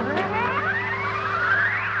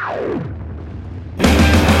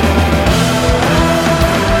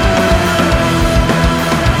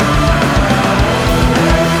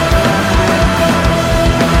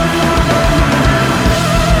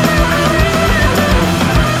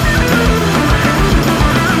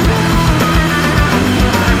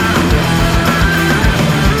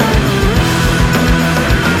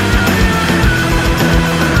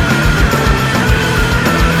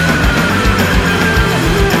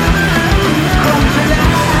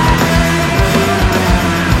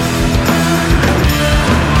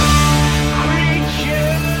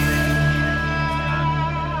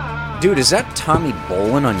 Dude, is that Tommy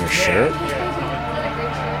Bolin on your shirt?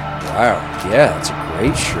 Wow, yeah, it's a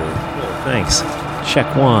great shirt. Thanks.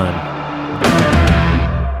 Check one.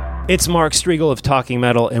 It's Mark Striegel of Talking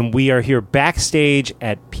Metal, and we are here backstage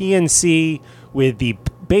at PNC with the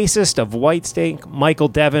bassist of Whitesnake, Michael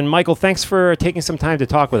Devin. Michael, thanks for taking some time to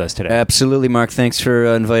talk with us today. Absolutely, Mark. Thanks for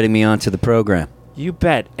inviting me onto the program. You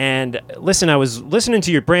bet. And listen, I was listening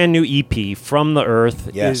to your brand new EP, From the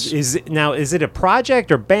Earth. Yes. Is it a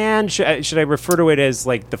project or band? Should I refer to it as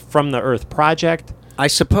like the From the Earth project? I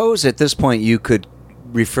suppose at this point you could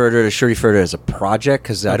refer to it as a project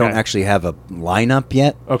because I don't actually have a lineup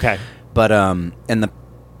yet. Okay. But and the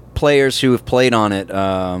players who have played on it,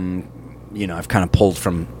 I've kind of pulled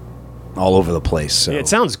from all over the place. So. It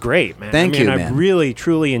sounds great, man. Thank you, man. I really,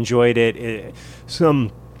 truly enjoyed it.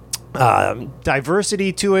 Some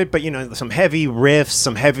diversity to it, but some heavy riffs,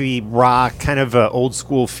 some heavy rock, kind of a old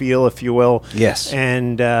school feel, if you will. Yes.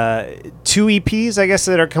 And 2 EPs, I guess,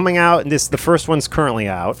 that are coming out. And the first one's currently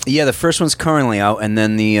out. Yeah, the first one's currently out, and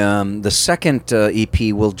then the second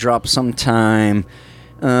EP will drop sometime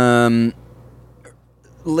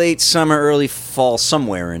late summer, early fall,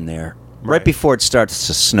 somewhere in there. Right before it starts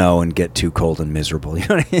to snow and get too cold and miserable. You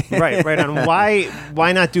know what I mean? Right on.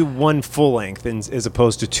 Why not do one full length as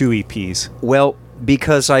opposed to 2 EPs? Well,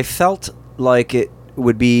 because I felt like it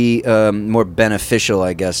would be more beneficial,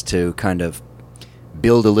 I guess, to kind of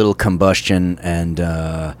build a little combustion and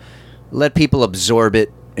let people absorb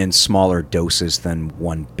it in smaller doses than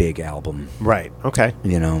one big album. Right. Okay.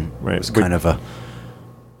 Right. It was kind of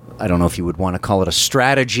I don't know if you would want to call it a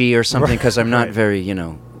strategy or something, because I'm not very,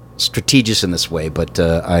 strategious in this way, but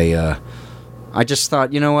I just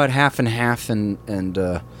thought, half and half, and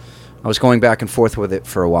I was going back and forth with it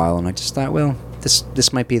for a while, and I just thought, well,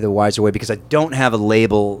 this might be the wiser way, because I don't have a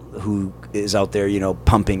label who is out there,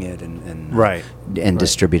 pumping it and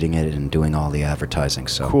distributing it and doing all the advertising.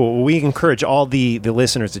 So cool. Well, we encourage all the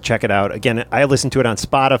listeners to check it out. Again, I listen to it on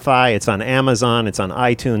Spotify. It's on Amazon. It's on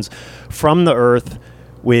iTunes. From the Earth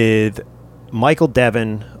with Michael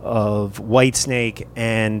Devin of Whitesnake,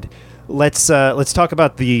 and let's talk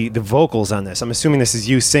about the vocals on this. I'm assuming this is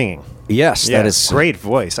you singing. Yes, that is great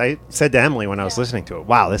voice. I said to Emily when I was listening to it,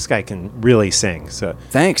 "Wow, this guy can really sing." So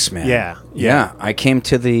thanks, man. Yeah. I came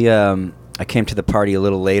to the party a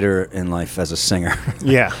little later in life as a singer.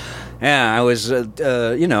 Yeah. Yeah, I was, and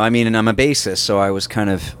I'm a bassist, so I was kind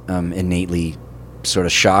of innately sort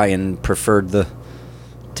of shy and preferred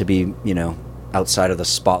to be, outside of the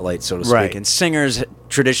spotlight, so to speak. Right. And singers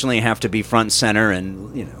traditionally have to be front and center,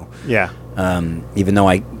 and Yeah. Even though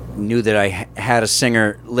I knew that I had a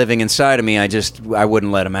singer living inside of me, I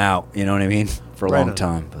wouldn't let him out. You know what I mean? For a long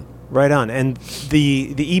time. But. Right on. And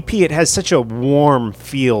the EP, it has such a warm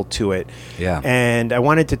feel to it. Yeah. And I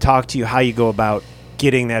wanted to talk to you how you go about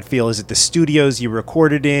getting that feel? Is it the studios you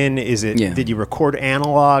recorded in? Is it did you record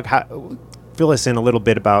analog? Fill us in a little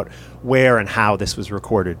bit about where and how this was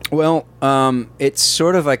recorded. Well, it's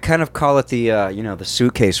sort of, I kind of call it the the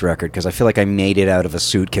suitcase record, because I feel like I made it out of a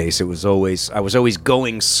suitcase. I was always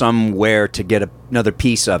going somewhere to get another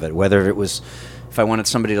piece of it, whether it was if I wanted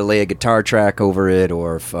somebody to lay a guitar track over it,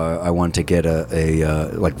 or if I wanted to get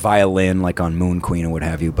a like violin, like on Moon Queen or what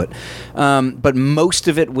have you. But most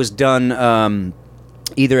of it was done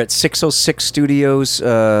either at 606 Studios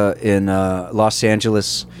in Los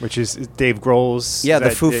Angeles, which is Dave Grohl's. Yeah,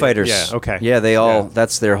 the Foo Fighters. Yeah, okay. Yeah, they all.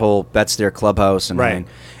 That's their clubhouse, and right.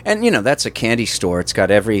 And that's a candy store. It's got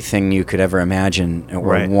everything you could ever imagine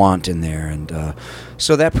or want in there, and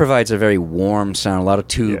so that provides a very warm sound. A lot of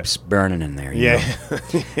tubes burning in there. You know?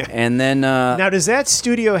 And then now, does that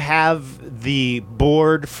studio have the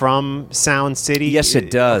board from Sound City? Yes, it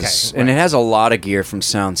does, and it has a lot of gear from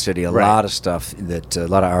Sound City. A lot of stuff a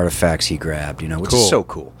lot of artifacts he grabbed. Which is so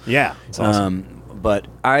cool. Yeah, it's awesome. But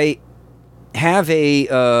I have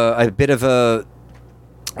a bit of a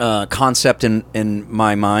concept in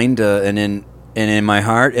my mind and in my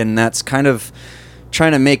heart, and that's kind of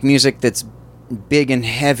trying to make music that's big and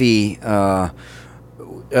heavy, but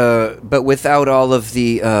without all of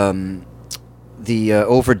the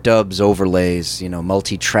overdubs, overlays,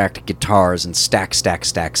 multi-tracked guitars and stack.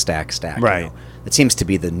 Right. It seems to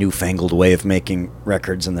be the newfangled way of making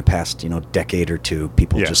records in the past, decade or two.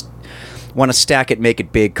 People just want to stack it, make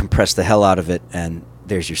it big, compress the hell out of it, and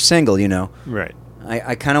there's your single, Right.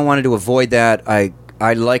 I kind of wanted to avoid that. I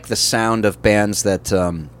like the sound of bands that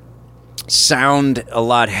sound a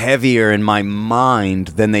lot heavier in my mind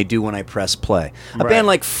than they do when I press play. A band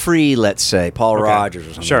like Free, let's say, Paul Rogers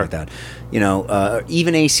or something like that.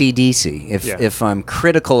 Even AC/DC. If I'm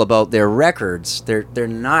critical about their records, they're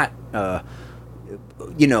not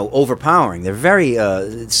overpowering. They're very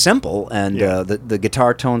simple, and the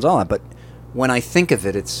guitar tones, all that. But when I think of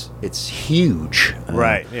it, it's huge.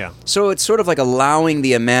 Right, yeah. So it's sort of like allowing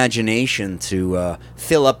the imagination to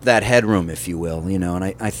fill up that headroom, if you will, and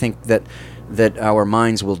I think that our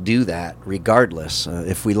minds will do that regardless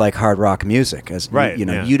if we like hard rock music.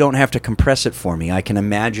 You don't have to compress it for me. I can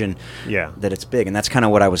imagine that it's big, and that's kind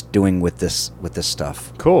of what I was doing with this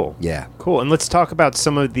stuff. Cool. Yeah. Cool. And let's talk about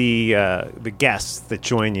some of the guests that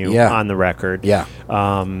join you on the record. Yeah.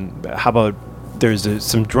 How about there's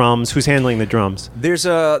some drums. Who's handling the drums? There's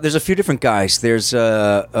a few different guys. There's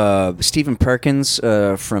Stephen Perkins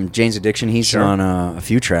from Jane's Addiction. He's on a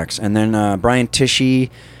few tracks, and then Brian Tichy,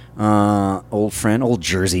 old friend, old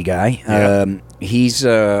Jersey guy. He's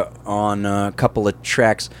on a couple of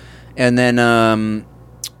tracks, and then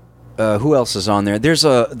who else is on there? There's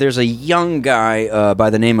a young guy by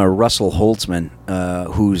the name of Russell Holtzman,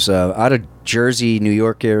 who's out of Jersey, New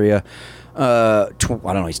York area. I don't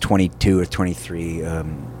know, he's 22 or 23,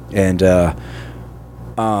 and I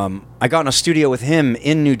got in a studio with him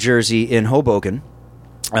in New Jersey, in Hoboken,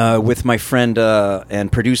 with my friend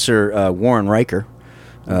and producer Warren Riker,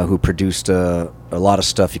 who produced a lot of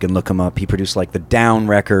stuff. You can look him up. He produced like the Down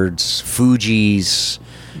records, Fugees.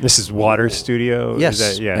 This is Water Studio?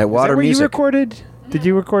 Yes, at Water is that where Music. You recorded? Did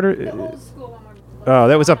you record it? Oh,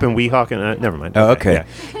 that was up in Weehawken. Never mind. Oh, okay.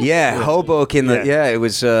 Yeah, Hoboken. It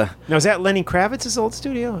was. Now, is that Lenny Kravitz's old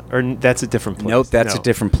studio? Or that's a different place? Nope, that's a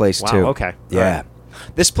different place, too. Okay. Yeah. Right.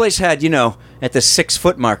 This place had, at the 6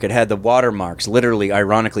 Foot mark, it had the watermarks, literally,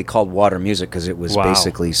 ironically called Water Music, because it was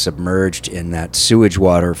basically submerged in that sewage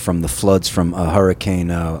water from the floods from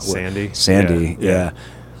Hurricane Sandy. Yeah.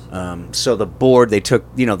 So the board, they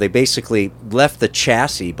took, they basically left the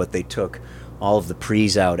chassis, but they took all of the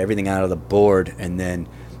pre's out, everything out of the board, and then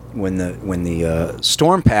when the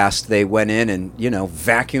storm passed, they went in and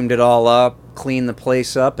vacuumed it all up, cleaned the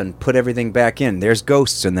place up, and put everything back in. There's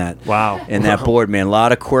ghosts in that. Wow. In that board, man. A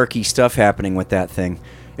lot of quirky stuff happening with that thing.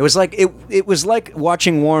 It was like it was like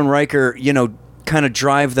watching Warren Riker, kind of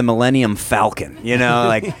drive the Millennium Falcon.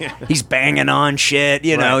 Like he's banging on shit.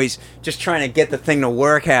 He's just trying to get the thing to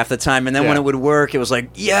work half the time, and then when it would work, it was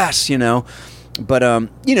like yes. But and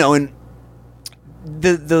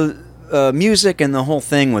the music and the whole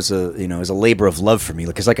thing was a labor of love for me,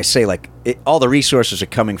 because like I say, all the resources are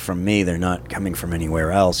coming from me. They're not coming from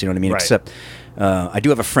anywhere else. You know what I mean? Right. Except I do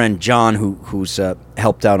have a friend, John, who's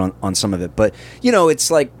helped out on some of it. But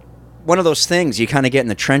it's like one of those things you kind of get in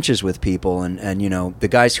the trenches with people, and the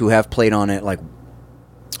guys who have played on it, like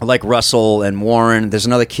Russell and Warren. There's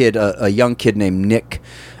another kid, a young kid named Nick.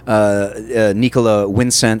 Nicola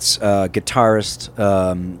Wincents, guitarist,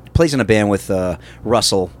 plays in a band with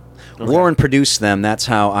Russell. Warren produced them. That's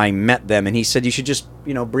how I met them, and he said you should just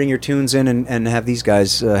bring your tunes in and have these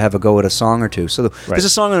guys have a go at a song or two. So there's a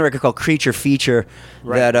song on the record called "Creature Feature"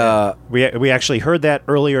 that we actually heard that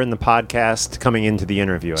earlier in the podcast coming into the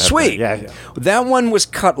interview. Sweet, that one was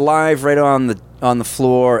cut live right on the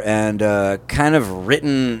floor and kind of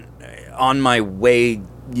written on my way,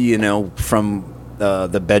 from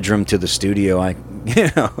the bedroom to the studio.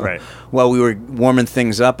 While we were warming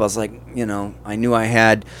things up, I was like, I knew I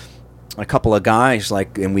had a couple of guys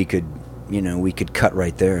and we could cut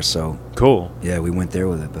right there. So cool. Yeah, we went there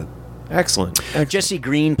with it. But excellent. Jessie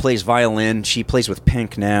Green plays violin. She plays with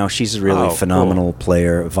Pink now. She's a really phenomenal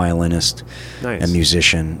player, violinist, and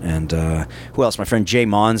musician. And who else? My friend Jay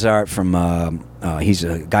Monzart from he's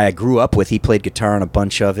a guy I grew up with. He played guitar on a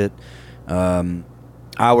bunch of it.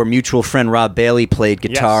 Our mutual friend Rob Bailey played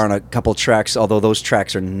guitar on a couple tracks, although those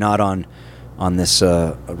tracks are not on this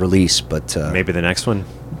release. But maybe the next one?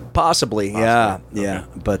 Possibly. Yeah.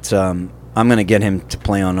 But I'm going to get him to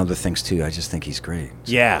play on other things, too. I just think he's great.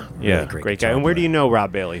 Really great guy. And where do you know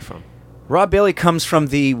Rob Bailey from? Rob Bailey comes from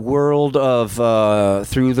the world of Brian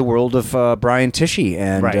Tichy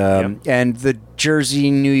and the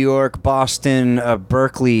Jersey, New York, Boston,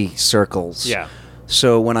 Berkeley circles. Yeah.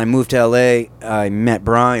 So when I moved to LA, I met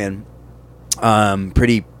Brian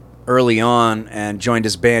pretty early on and joined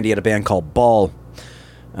his band. He had a band called Ball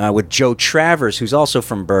with Joe Travers, who's also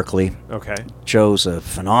from Berkeley. Okay. Joe's a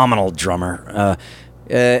phenomenal drummer.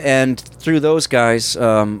 And through those guys,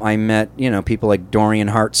 I met people like Dorian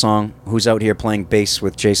Hartsong, who's out here playing bass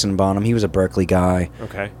with Jason Bonham. He was a Berkeley guy.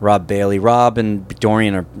 Okay. Rob Bailey. Rob and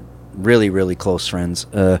Dorian are really, really close friends.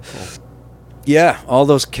 Cool. Yeah, all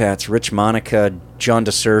those cats. Rich Monica, John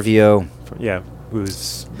DeServio. Yeah,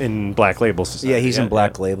 who's in Black Label Society. Yeah, he's in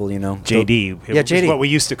Black Label, JD. JD. What we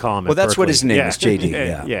used to call him. Well, that's Berkeley. what his name is,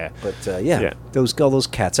 JD. Yeah. But all those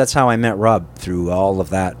cats. That's how I met Rob, through all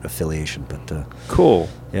of that affiliation. But cool.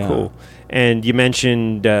 Yeah. Cool. And you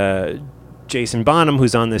mentioned Jason Bonham,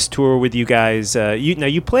 who's on this tour with you guys.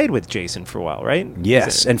 You played with Jason for a while, right?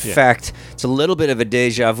 Yes. In fact, it's a little bit of a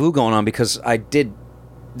deja vu going on because I did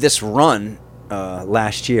this run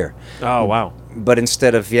last year. Oh, wow. But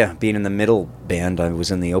instead of being in the middle band, I was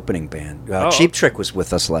in the opening band. Cheap Trick was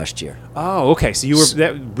with us last year. Oh, okay. So you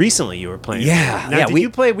were recently you were playing. Yeah. Now, did you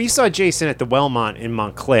play? We saw Jason at the Wellmont in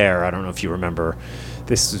Montclair. I don't know if you remember.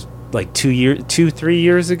 This was like 3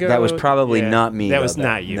 years ago. That was probably not me. That was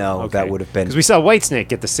not you. No, okay. that would have been, because we saw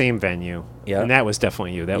Whitesnake at the same venue. Yeah. And that was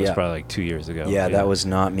definitely you. That was probably like 2 years ago. Yeah, that was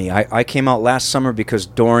not me. I came out last summer because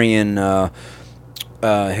Dorian.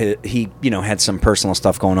 He had some personal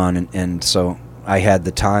stuff going on, and so I had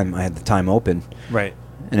the time open. Right.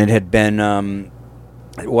 And it had been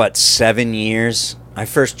 7 years. I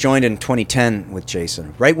first joined in 2010 with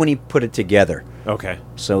Jason, right when he put it together. Okay.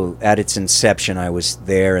 So at its inception, I was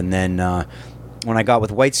there, and then when I got with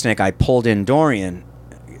Whitesnake, I pulled in Dorian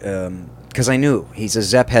because I knew he's a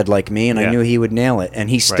Zepp head like me, and I knew he would nail it. And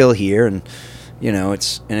he's still here, and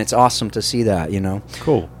it's awesome to see that.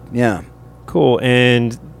 Cool. Yeah. Cool.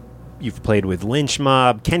 And you've played with Lynch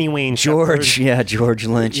Mob, Kenny Wayne, George. Shepherd. Yeah, George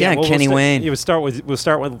Lynch. Yeah, Kenny Wayne. We'll start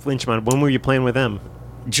with Lynch Mob. When were you playing with them?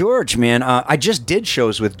 George, man, I just did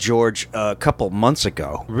shows with George a couple months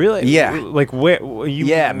ago. Really? Yeah. Like where?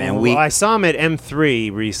 Yeah, man. I saw him at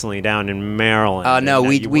M3 recently down in Maryland. No,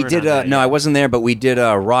 we did. No, I wasn't there, but we did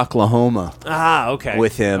Rocklahoma. Okay.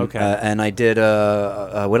 With him. Okay. And I did.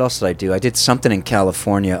 What else did I do? I did something in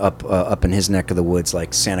California, up in his neck of the woods,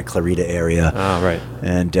 like Santa Clarita area. Oh, right.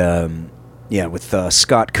 And with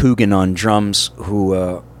Scott Coogan on drums,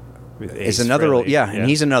 who. Is another old and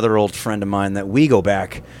he's another old friend of mine that we go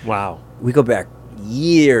back. Wow, we go back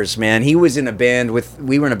years, man. We were in a band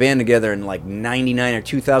together in like 99 or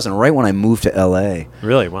 2000, right when I moved to LA.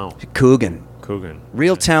 Really? Wow. Coogan,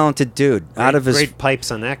 real talented dude. Great pipes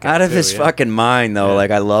on that guy. Out of his fucking mind though. Like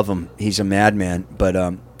I love him. He's a madman.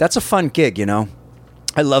 But that's a fun gig, I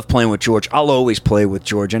love playing with George. I'll always play with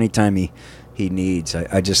George anytime he needs.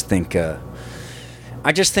 I just think.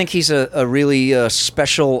 I just think he's a really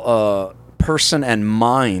special person and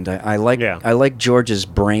mind. I like George's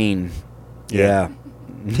brain. Yeah.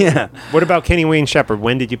 What about Kenny Wayne Shepherd?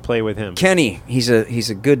 When did you play with him? Kenny, he's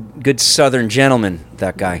a good Southern gentleman.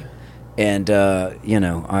 That guy, and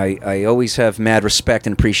I always have mad respect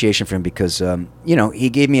and appreciation for him because he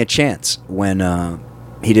gave me a chance when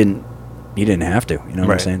he didn't have to. You know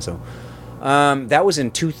what I'm saying? So that was in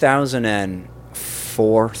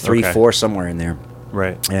 2004, 4, somewhere in there.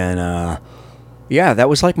 Right. And that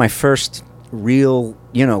was like my first real,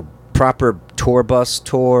 proper tour bus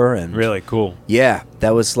tour. And really cool. Yeah,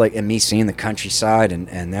 that was like, and me seeing the countryside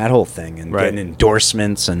and that whole thing, and getting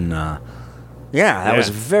endorsements, and that was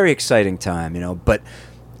a very exciting time, But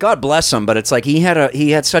God bless him, but it's like he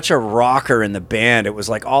had such a rocker in the band. It was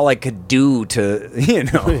like all I could do to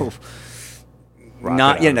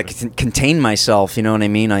contain myself. You know what I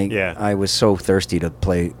mean? I was so thirsty to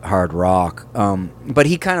play hard rock. But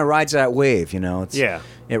he kind of rides that wave.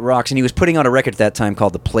 It rocks. And he was putting out a record at that time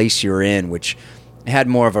called "The Place You're In," which had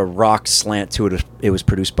more of a rock slant to it. It was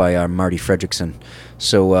produced by Marty Fredrickson,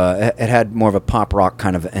 so it had more of a pop rock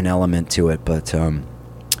kind of an element to it. But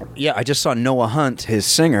I just saw Noah Hunt, his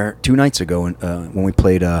singer, 2 nights ago when we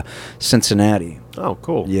played Cincinnati. Oh,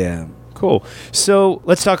 cool. Yeah. Cool. So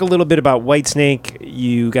let's talk a little bit about Whitesnake.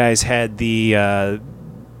 You guys had the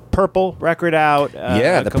Purple record out.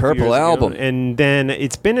 The Purple album. And then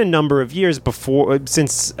it's been a number of years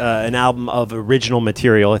since an album of original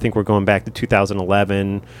material. I think we're going back to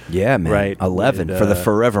 2011. Yeah, man. Right. 11 for the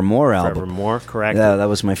Forevermore album. Forevermore, correct. Yeah, that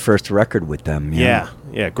was my first record with them. Yeah,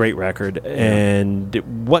 great record. Yeah.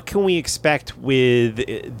 And what can we expect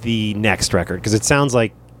with the next record? Because it sounds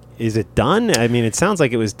like, is it done? I mean, it sounds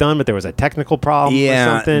like it was done, but there was a technical problem or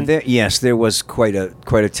something. There was quite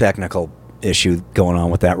a technical issue going on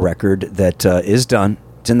with that record that is done.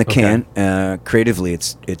 It's in the can. Creatively,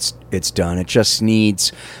 it's done. It just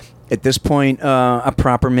needs, at this point, a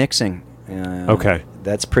proper mixing.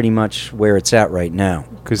 That's pretty much where it's at right now.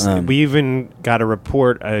 Because we even got a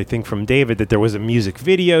report, I think, from David that there was a music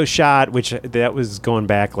video shot, which that was going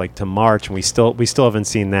back like to March, and we still haven't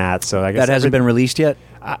seen that. So I guess that hasn't been released yet.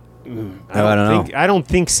 I don't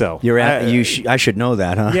think so. I should know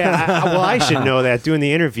that, huh? Yeah, I should know that doing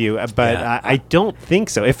the interview, but I don't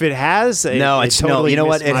think so. If it has, You know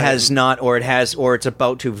what? It has not, or it's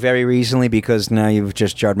about to very recently, because now you've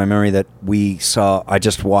just jarred my memory that I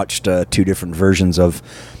just watched 2 different versions of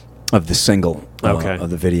the single of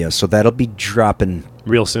the video, so that'll be dropping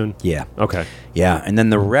real soon. Yeah. Okay. Yeah, and then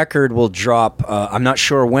the record will drop. I'm not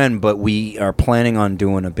sure when, but we are planning on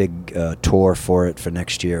doing a big tour for it for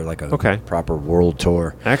next year, like a proper world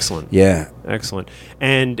tour. Excellent. Yeah. Excellent.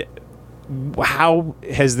 And how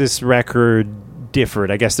has this record differed?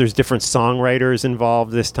 I guess there's different songwriters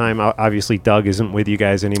involved this time. Obviously, Doug isn't with you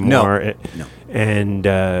guys anymore. No. And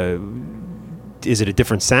is it a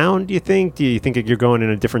different sound, do you think? Do you think you're going in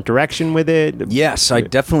a different direction with it? Yes, I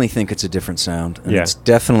definitely think it's a different sound. And it's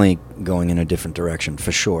definitely going in a different direction,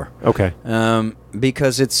 for sure. Okay.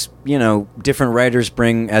 Because it's, different writers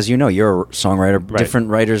bring, as you know, you're a songwriter, different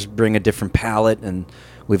writers bring a different palette, and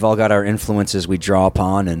we've all got our influences we draw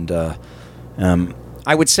upon, and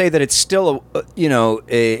I would say that it's still,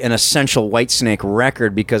 an essential Whitesnake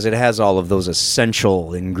record, because it has all of those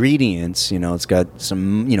essential ingredients. It's got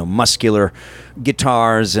some, muscular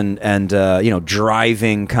guitars and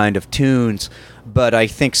driving kind of tunes. But I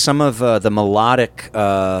think some of the melodic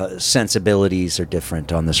sensibilities are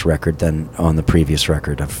different on this record than on the previous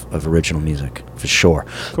record of original music, for sure.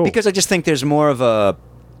 Cool. Because I just think there's more of a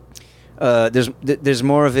there's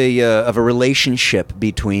more of a relationship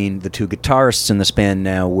between the 2 guitarists in this band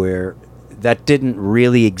now, where that didn't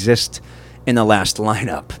really exist in the last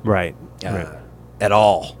lineup, right? At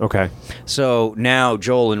all. Okay. So now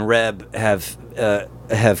Joel and Reb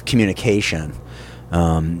have communication,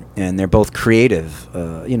 and they're both creative,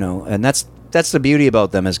 and that's the beauty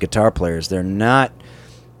about them as guitar players.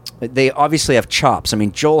 They obviously have chops. I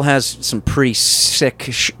mean, Joel has some pretty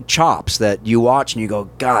sick chops that you watch and you go,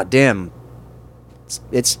 God damn,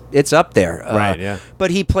 it's up there. Right, yeah.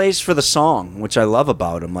 But he plays for the song, which I love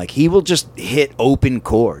about him. Like, he will just hit open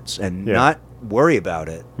chords and not worry about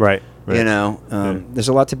it. Right. There's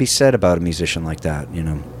a lot to be said about a musician like that,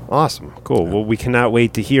 Awesome. Cool. Well, we cannot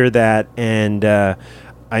wait to hear that. And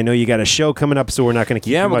I know you got a show coming up, so we're not going to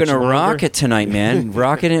keep you much longer. Yeah, we're going to rock it tonight, man.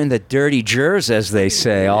 Rock it in the dirty jers, as they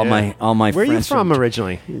say. All my Where friends. Where are you from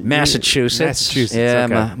originally? Massachusetts. Yeah,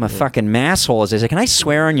 okay. my fucking masshole, as they say. Can I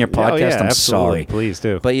swear on your podcast? I'm absolutely. sorry. Please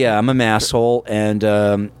do. But yeah, I'm a masshole,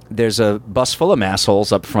 and there's a bus full of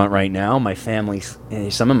massholes up front right now.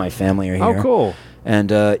 Some of my family are here. Oh, cool.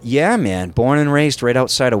 And yeah, man, born and raised right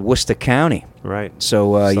outside of Worcester County. Right. So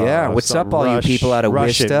what's up, all you people out of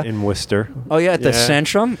Worcester? In Worcester. Oh yeah, at the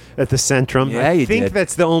Centrum. At the Centrum. Yeah, I think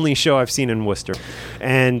that's the only show I've seen in Worcester.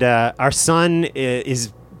 And our son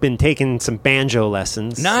is been taking some banjo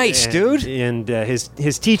lessons. Nice, dude. And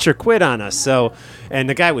his teacher quit on us. So, and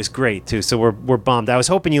the guy was great too. So we're bummed. I was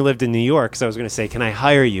hoping you lived in New York, because I was going to say, can I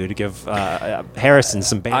hire you to give Harrison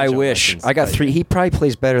some banjo? I wish. Lessons? I got 3. He probably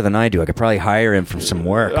plays better than I do. I could probably hire him for some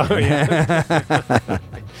work. Oh, yeah.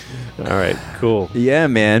 All right, cool. Yeah,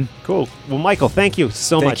 man. Cool. Well, Michael, thank you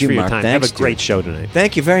so much for your Mark. time. Thanks, Have a great dude. show tonight.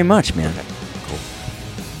 Thank you very much, man. Okay, cool.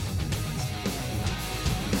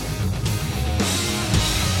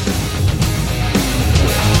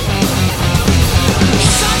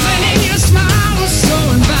 Something in your smile was so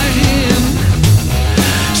inviting.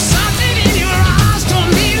 Something in your eyes told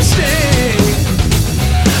me to stay.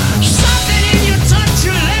 Something in your touch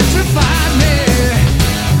electrified me,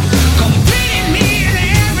 completing me in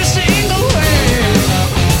every single way.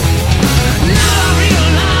 Now I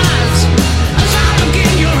realize, as I look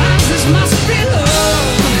in your eyes, this must be love.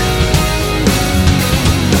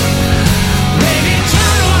 Baby,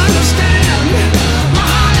 try to understand. My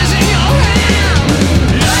heart is in your hand.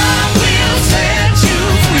 Love will set you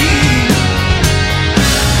free.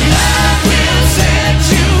 Love will set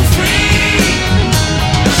you free.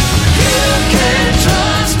 You can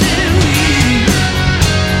trust in me.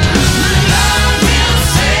 My love will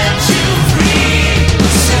set you free.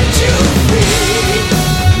 Set you free.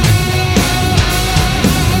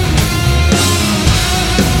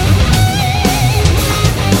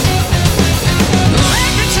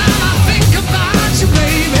 Every time I think about you,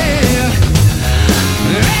 baby.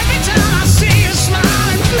 Every time I see your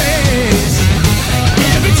smiling face.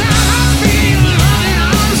 Every time I feel your loving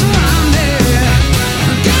arms around me.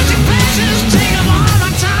 Guilty pleasures take up all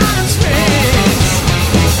my time and space.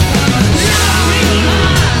 Now I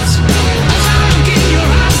realize, as I look in your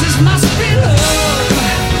eyes, this must be love.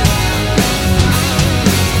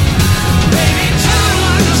 Baby, try to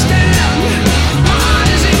understand. My heart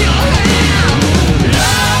is in your hand.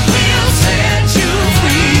 Love will set you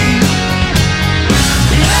free.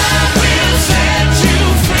 Love will set you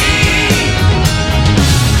free.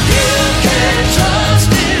 You can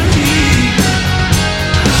trust in me.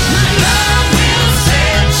 My love will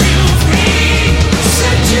set you free.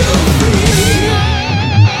 Set you free.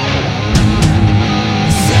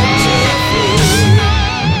 Set you free.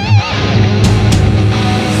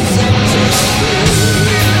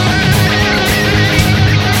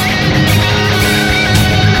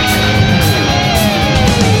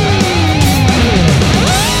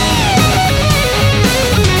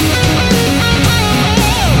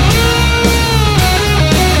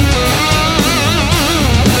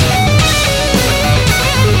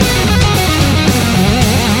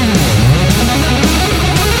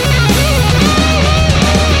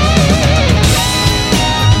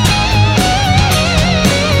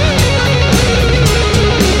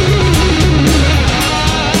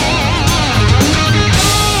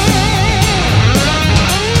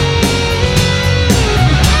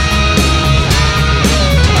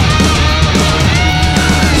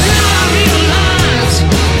 Now I realize,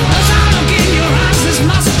 as I look in your eyes, this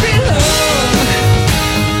must be love.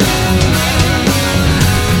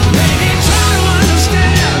 Baby, try to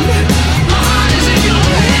understand. My heart is in your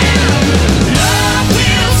hand. Love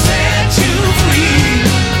will set you free.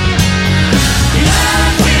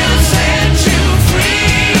 Love will set you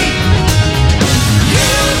free.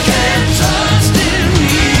 You can trust in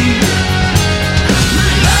me.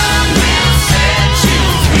 My love will set you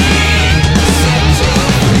free.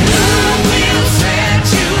 Love will set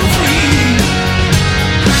you free.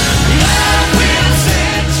 Love will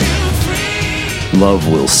set you free. Love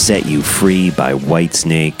Will Set You Free by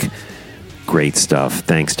Whitesnake. Great stuff.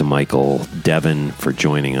 Thanks to Michael Devin for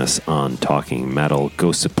joining us on Talking Metal.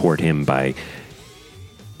 Go support him by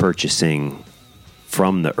purchasing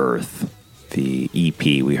From the Earth, the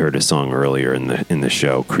EP. We heard a song earlier in the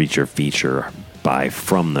show, Creature Feature by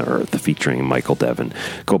From the Earth, featuring Michael Devin.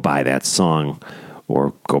 Go buy that song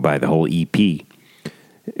or go buy the whole EP.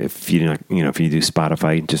 If you if you do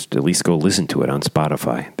Spotify, just at least go listen to it on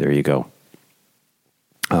Spotify. There you go.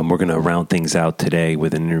 We're going to round things out today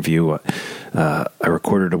with an interview I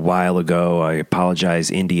recorded a while ago. I apologize,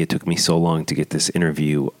 Indy. It took me so long to get this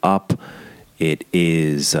interview up. It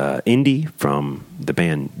is Indy from the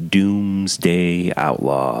band Doomsday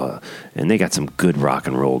Outlaw, and they got some good rock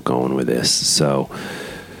and roll going with this. So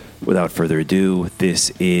without further ado,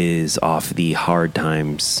 this is off the Hard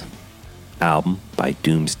Times album by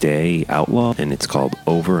Doomsday Outlaw, and it's called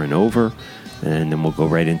Over and Over. And then we'll go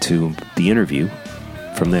right into the interview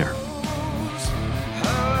from there.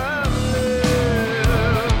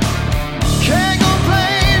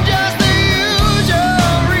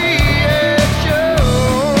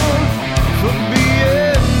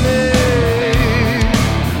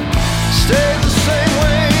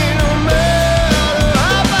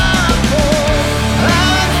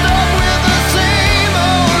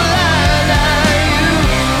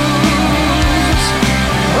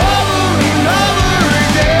 Over and over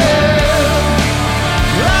again.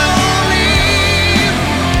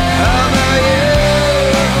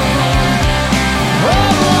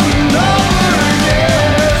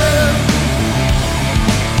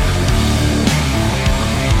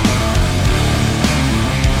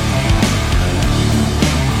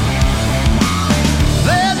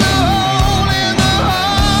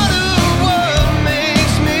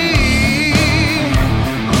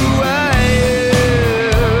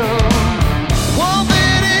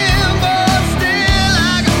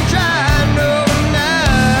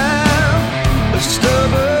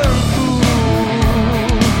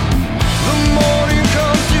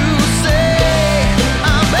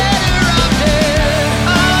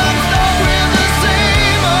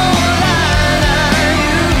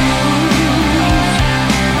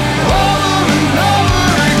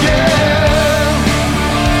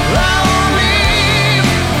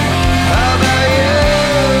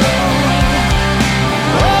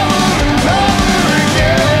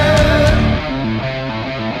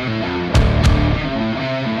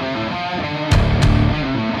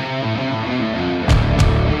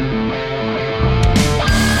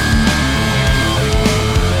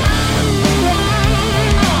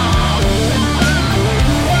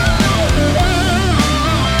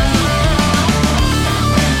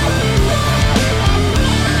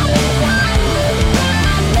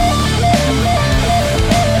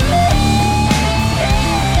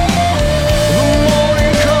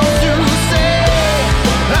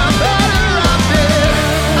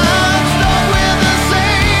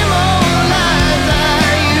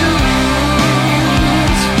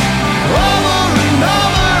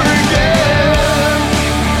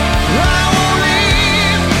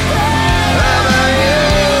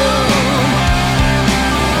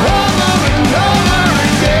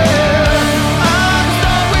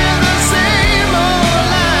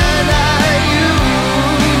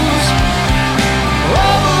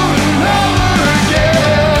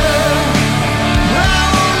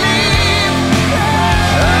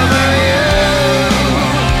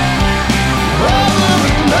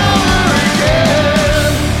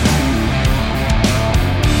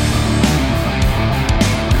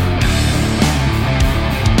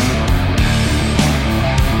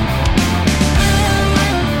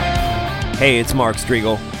 Hey, it's Mark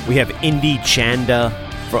Striegel. We have Indy Chanda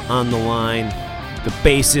on the line, the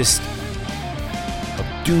bassist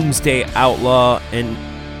of Doomsday Outlaw. And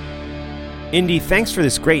Indy, thanks for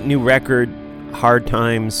this great new record, Hard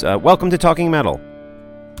Times. Welcome to Talking Metal.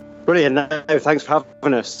 Brilliant. No, thanks for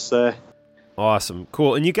having us. Awesome.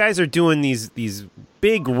 Cool. And you guys are doing these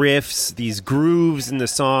big riffs, these grooves in the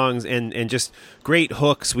songs, and just great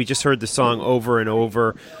hooks. We just heard the song over and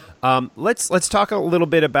over. Let's talk a little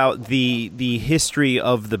bit about the history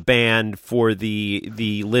of the band for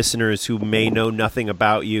the listeners who may know nothing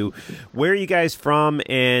about you. Where are you guys from,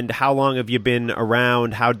 and how long have you been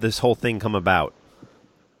around? How did this whole thing come about?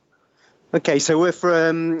 Okay, so we're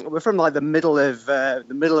from like the middle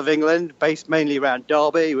of England, based mainly around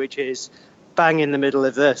Derby, which is bang in the middle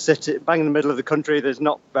of the city, bang in the middle of the country. There's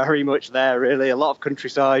not very much there really. A lot of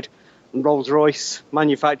countryside and Rolls-Royce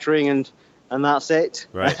manufacturing and that's it.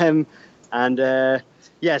 Right. So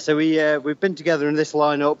we've been together in this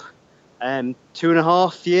lineup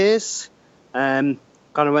 2.5 years. Kind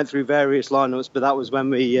of went through various lineups, but that was when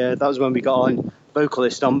we got our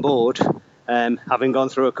vocalist on board. Having gone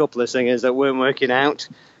through a couple of singers that weren't working out.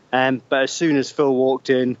 But as soon as Phil walked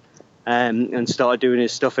in and started doing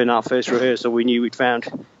his stuff in our first rehearsal, we knew we'd found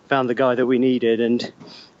the guy that we needed.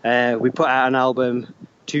 And we put out an album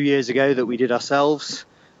 2 years ago that we did ourselves.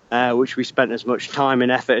 Which we spent as much time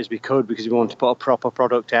and effort as we could because we wanted to put a proper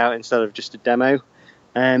product out instead of just a demo.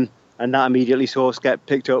 And that immediately saw us get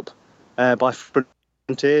picked up by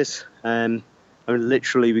Frontiers.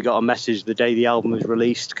 Literally, we got a message the day the album was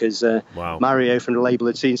released because Mario from the label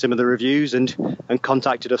had seen some of the reviews and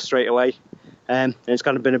contacted us straight away. And it's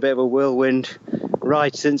kind of been a bit of a whirlwind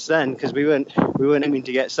ride since then because we weren't aiming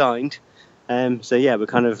to get signed. We're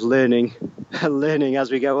kind of learning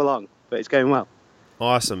as we go along, but it's going well.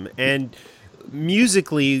 Awesome. And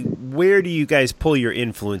musically, where do you guys pull your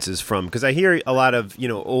influences from? Because I hear a lot of,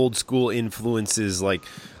 old school influences, like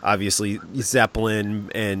obviously Zeppelin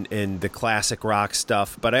and the classic rock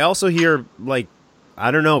stuff. But I also hear, like, I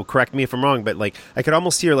don't know, correct me if I'm wrong, but like I could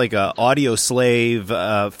almost hear like a Audio Slave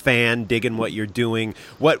fan digging what you're doing.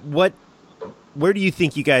 Where do you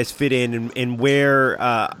think you guys fit in, and where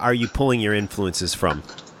are you pulling your influences from?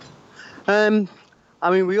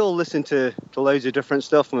 We all listen to loads of different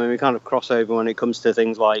stuff. We kind of cross over when it comes to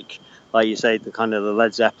things like you say, the kind of the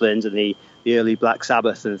Led Zeppelins and the early Black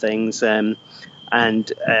Sabbath and things. We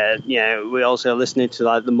also listening to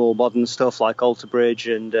like the more modern stuff like Alter Bridge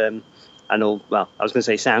and all. Well, I was going to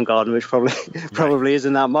say Soundgarden, which probably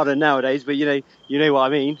isn't that modern nowadays, but you know what I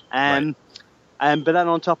mean. But then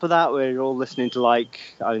on top of that, we're all listening to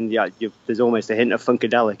there's almost a hint of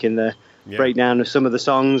Funkadelic in the breakdown of some of the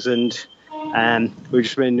songs and. We've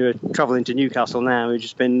just been travelling to Newcastle now. We've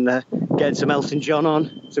just been getting some Elton John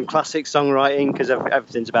on, some classic songwriting, because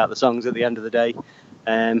everything's about the songs at the end of the day.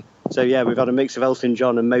 We've had a mix of Elton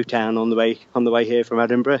John and Motown on the way here from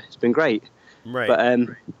Edinburgh. It's been great. Right.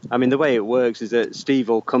 But the way it works is that Steve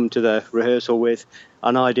will come to the rehearsal with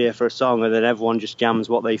an idea for a song, and then everyone just jams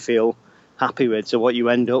what they feel happy with. So what you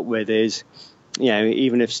end up with is,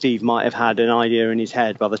 even if Steve might have had an idea in his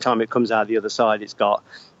head, by the time it comes out the other side, it's got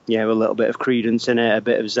a little bit of Creedence in it, a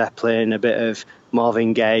bit of Zeppelin, a bit of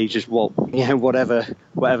Marvin Gaye, just whatever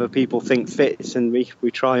people think fits, and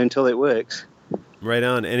we try until it works. Right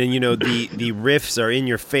on. And then the riffs are in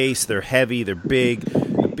your face, they're heavy, they're big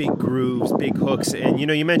grooves, big hooks. And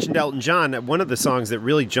you mentioned Elton John. One of the songs that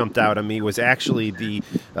really jumped out on me was actually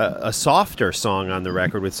a softer song on the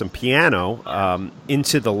record with some piano,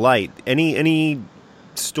 Into the Light. Any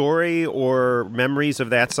story or memories of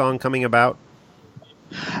that song coming about?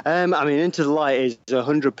 Into the Light is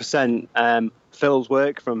 100% Phil's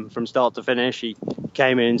work from start to finish. He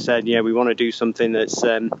came in and said, we want to do something that's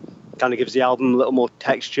kind of gives the album a little more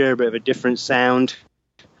texture, a bit of a different sound.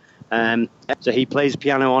 So he plays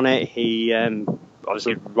piano on it. He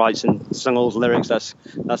obviously writes and sung all the lyrics. That's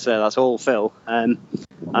all Phil. And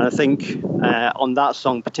I think on that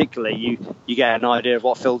song particularly, you get an idea of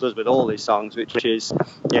what Phil does with all his songs, which is,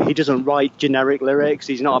 he doesn't write generic lyrics.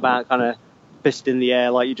 He's not about kind of fist in the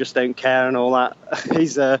air like you just don't care and all that.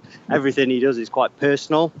 He's everything he does is quite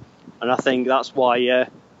personal, and I think that's why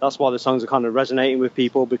the songs are kind of resonating with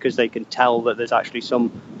people, because they can tell that there's actually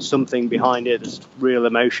something behind it. There's real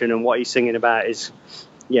emotion, and what he's singing about is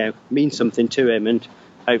means something to him, and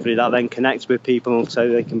hopefully that then connects with people so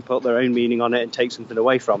they can put their own meaning on it and take something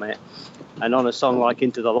away from it. And on a song like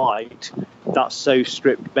Into the Light, that's so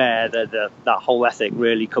stripped bare that that whole ethic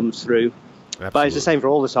really comes through. Absolutely. But it's the same for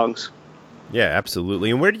all the songs. Yeah,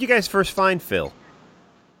 absolutely. And where did you guys first find Phil?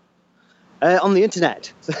 On the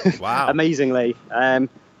internet. Wow. Amazingly.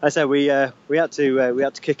 I said we had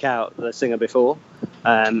to kick out the singer before,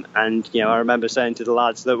 and I remember saying to the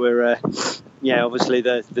lads that we're obviously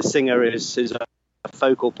the singer is a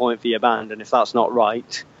focal point for your band, and if that's not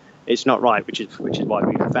right, it's not right, which is why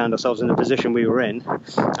we found ourselves in the position we were in.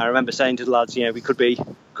 I remember saying to the lads, we could be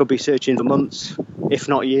searching for months, if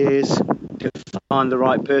not years, to find the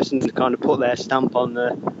right person to kind of put their stamp on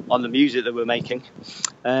the music that we're making.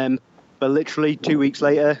 But literally 2 weeks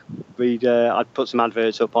later, I'd put some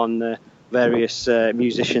adverts up on various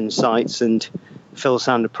musician sites, and Phil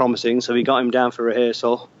sounded promising, so we got him down for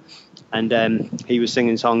rehearsal, and he was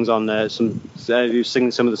singing songs on he was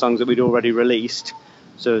singing some of the songs that we'd already released.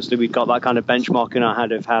 So we got that kind of benchmark in our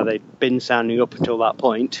head of how they'd been sounding up until that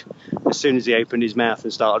point. As soon as he opened his mouth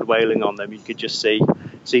and started wailing on them, you could just see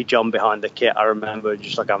John behind the kit. I remember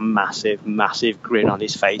just like a massive, massive grin on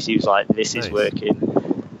his face. He was like, "This is working."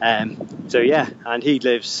 And he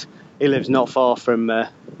lives not far from the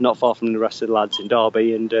rest of the lads in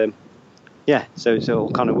Derby, and so it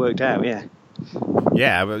all kind of worked out.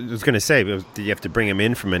 Yeah, I was going to say, did you have to bring him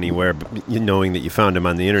in from anywhere, knowing that you found him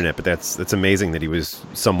on the internet? But that's amazing that he was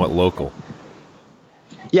somewhat local.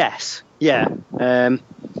 Yes, yeah. I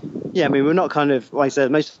mean, we're not kind of, like I said,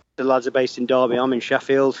 most of the lads are based in Derby. I'm in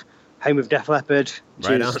Sheffield, home of Def Leppard, which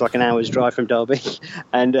is like an hour's drive from Derby.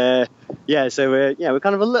 And so we're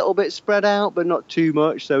kind of a little bit spread out, but not too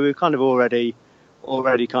much. So we're kind of already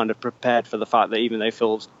kind of prepared for the fact that even though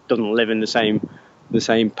Phil doesn't live in the same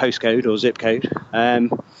postcode or zip code,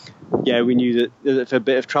 we knew that if a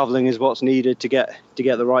bit of travelling is what's needed to get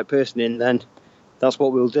the right person in, then that's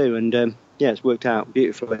what we'll do. And it's worked out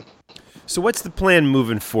beautifully. So what's the plan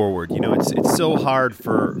moving forward? It's so hard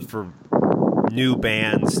for new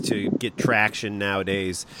bands to get traction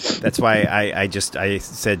nowadays. That's why I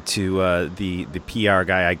said to the PR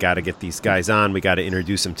guy, I got to get these guys on. We got to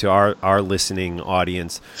introduce them to our listening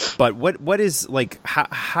audience. But what is, like,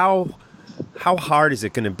 how hard is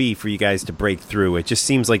it going to be for you guys to break through? It just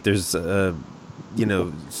seems like there's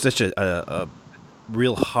such a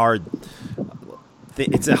real hard.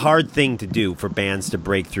 It's a hard thing to do for bands to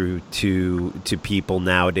break through to people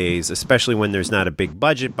nowadays, especially when there's not a big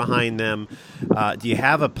budget behind them. Do you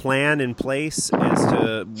have a plan in place as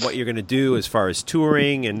to what you're going to do as far as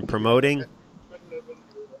touring and promoting?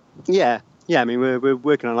 Yeah. I mean, we're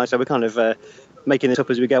working on, like I said, we're kind of making this up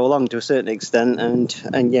as we go along to a certain extent. And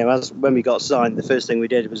as when we got signed, the first thing we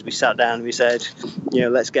did was we sat down and we said,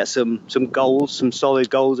 let's get some goals, some solid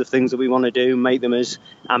goals of things that we want to do, make them as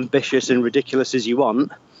ambitious and ridiculous as you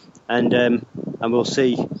want, and we'll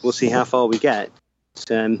see how far we get.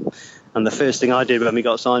 And the first thing I did when we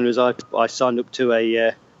got signed was I signed up to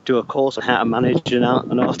a course on how to manage an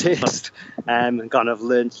artist, and kind of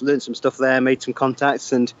learned some stuff there, made some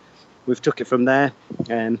contacts, and we've took it from there.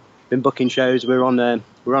 Been booking shows. We're on a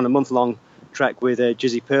month-long trek with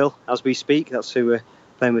Jizzy Pearl as we speak. That's who we're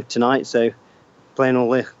playing with tonight. So playing all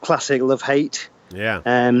the classic Love Hate. Yeah.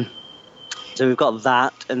 So we've got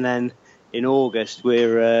that, and then in August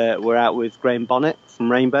we're out with Graham Bonnet from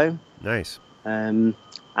Rainbow. Nice. And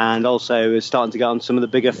also we're starting to get on some of the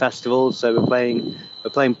bigger festivals. So we're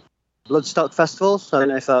playing Bloodstock festivals. I don't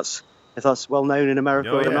know if that's well known in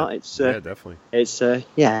America or not. It's definitely. It's so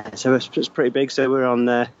it's pretty big. So we're on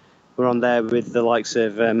there with the likes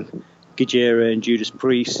of Gajira and Judas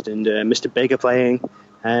Priest and Mr. Big are playing.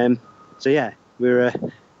 We're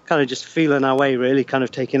kind of just feeling our way, really, kind of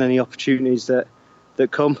taking any opportunities that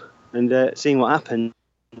come and seeing what happens.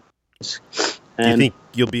 Do you think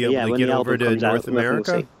you'll be able to get over to North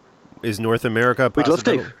America? Is North America a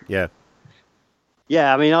possibility? We'd love to.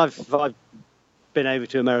 Yeah, I mean, I've been over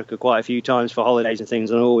to America quite a few times for holidays and things,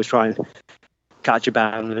 and I always try and catch a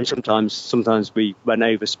band. And sometimes we went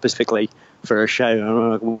over specifically for a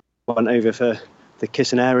show. I went over for the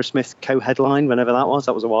Kiss and Aerosmith co-headline, whenever that was.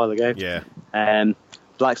 That was a while ago. Yeah.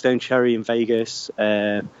 Blackstone Cherry in Vegas,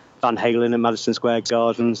 Van Halen at Madison Square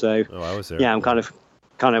Garden. So I was there. Yeah, I'm kind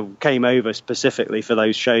of came over specifically for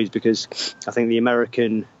those shows because I think the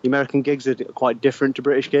American gigs are quite different to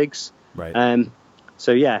British gigs. Right. I'd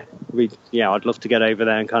love to get over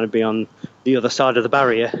there and kind of be on the other side of the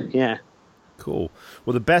barrier. Yeah. Cool.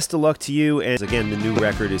 Well, the best of luck to you. And again, the new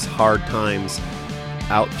record is Hard Times,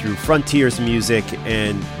 out through Frontiers Music,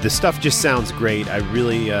 and the stuff just sounds great. I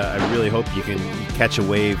really hope you can catch a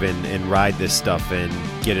wave and ride this stuff and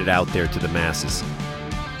get it out there to the masses.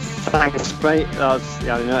 Thanks, mate.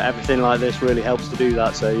 Everything like this really helps to do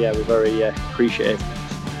that. So yeah, we're very appreciative.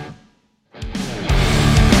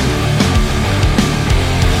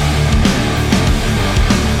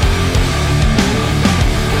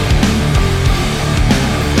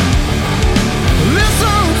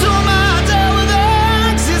 Listen to my day with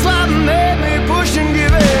anxious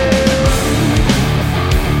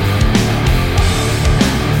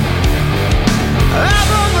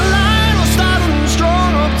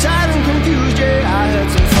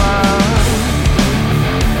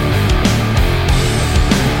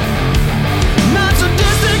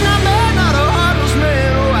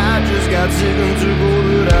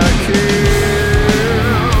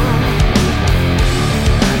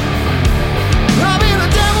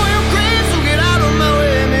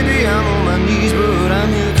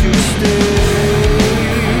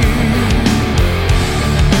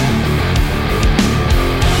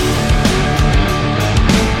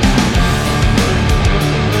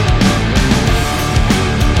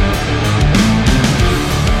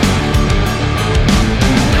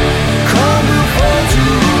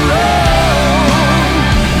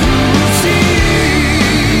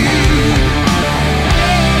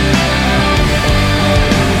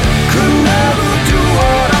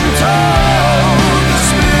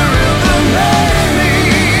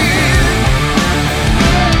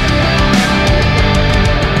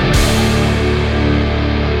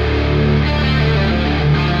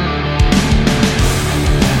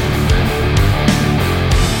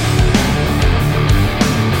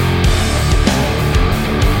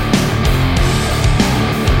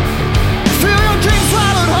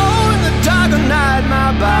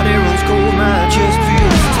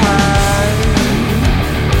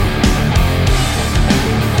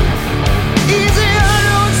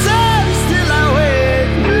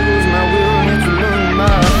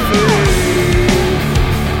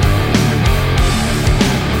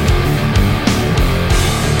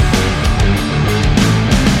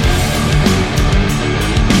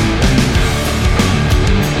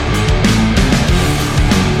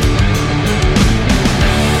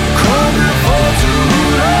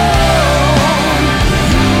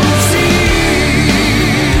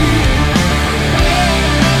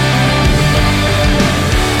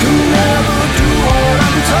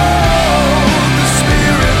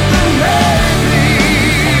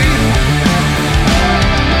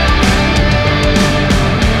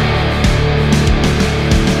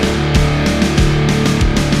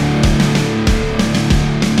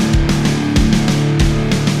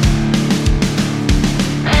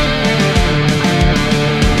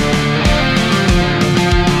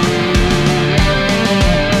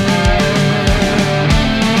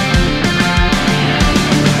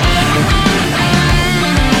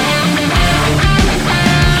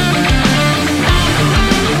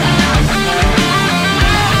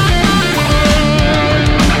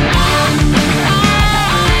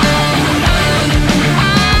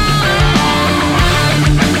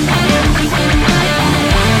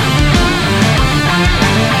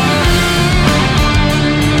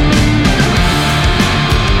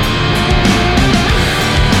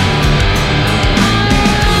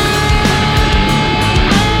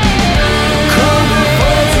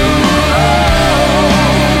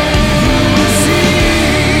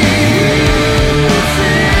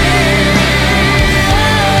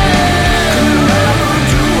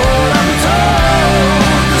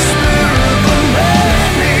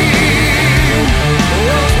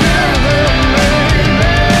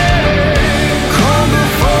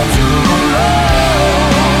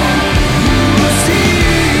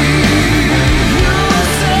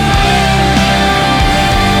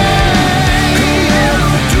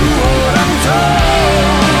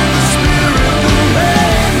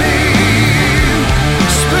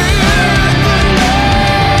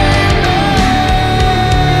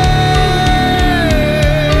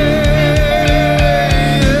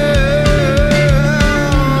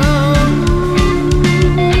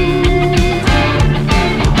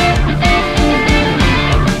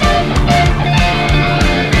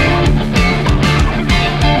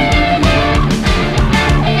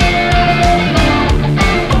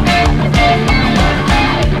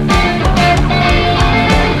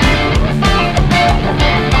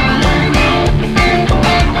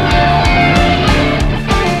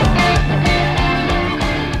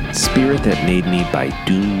Made Me by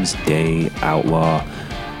Doomsday Outlaw.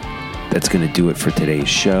 That's going to do it for today's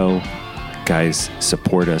show. Guys,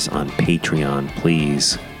 support us on Patreon.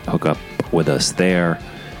 Please hook up with us there.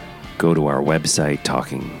 Go to our website,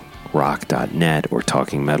 talkingrock.net or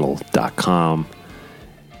talkingmetal.com.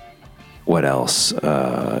 What else?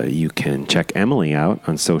 You can check Emily out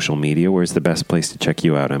on social media. Where's the best place to check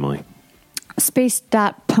you out, Emily?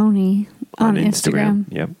 Space.pony on Instagram.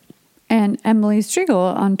 Yep. And Emily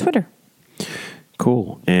Striegel on Twitter.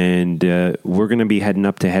 Cool. And we're going to be heading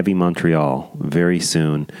up to Heavy Montreal very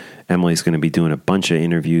soon. Emily's going to be doing a bunch of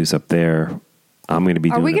interviews up there. I'm going to be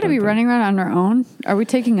doing. Are we going to be running around on our own? Are we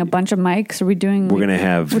taking a bunch of mics? Are we doing? We're going to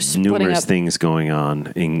have numerous things going on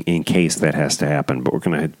in case that has to happen. But we're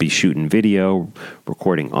going to be shooting video,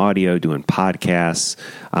 recording audio, doing podcasts.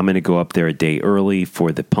 I'm going to go up there a day early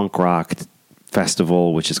for the punk rock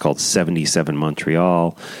festival, which is called 77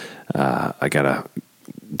 Montreal. I got to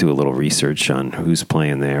do a little research on who's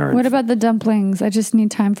playing there. What about the dumplings? I just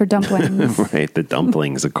need time for dumplings. Right, the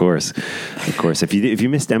dumplings, of course. Of course. If you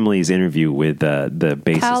missed Emily's interview with the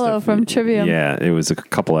bassist Paolo from Trivium. Yeah, it was a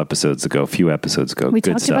few episodes ago. We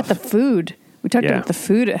talked about the food. We talked about the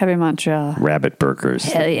food at Heavy Montreal. Rabbit burgers.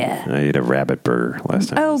 Hell yeah. I ate a rabbit burger last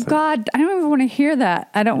time. Oh, God. I don't even want to hear that.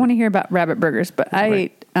 I don't want to hear about rabbit burgers, but I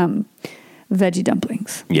ate veggie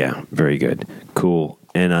dumplings. Yeah, very good. Cool.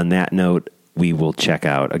 And on that note, we will check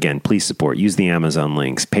out, again, please support, use the Amazon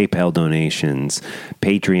links, PayPal donations,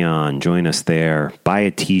 Patreon, join us there, buy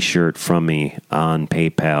a t-shirt from me on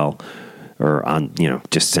PayPal, or on,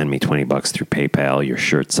 just send me $20 through PayPal, your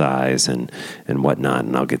shirt size and whatnot,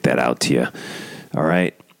 and I'll get that out to you. All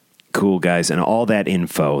right. Cool, guys. And all that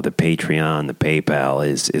info, the Patreon, the PayPal,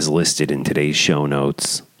 is listed in today's show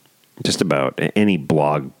notes. Just about any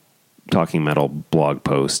Talking Metal blog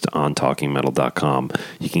post on talkingmetal.com.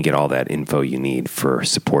 You can get all that info you need for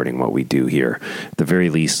supporting what we do here. At the very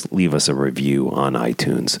least, leave us a review on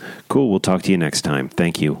iTunes. Cool. We'll talk to you next time.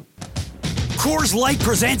 Thank you. Coors Light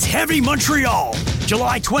presents Heavy Montreal,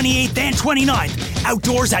 July 28th and 29th,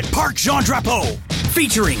 outdoors at Parc Jean Drapeau,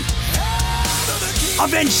 featuring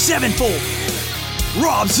Avenged Sevenfold,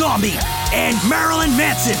 Rob Zombie, and Marilyn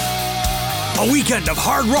Manson. A weekend of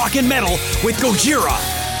hard rock and metal with Gojira,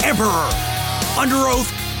 Emperor, Under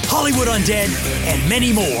Oath, Hollywood Undead, and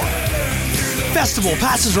many more. Festival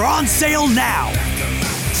passes are on sale now.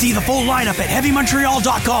 See the full lineup at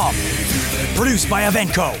HeavyMontreal.com. Produced by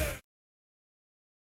Eventco.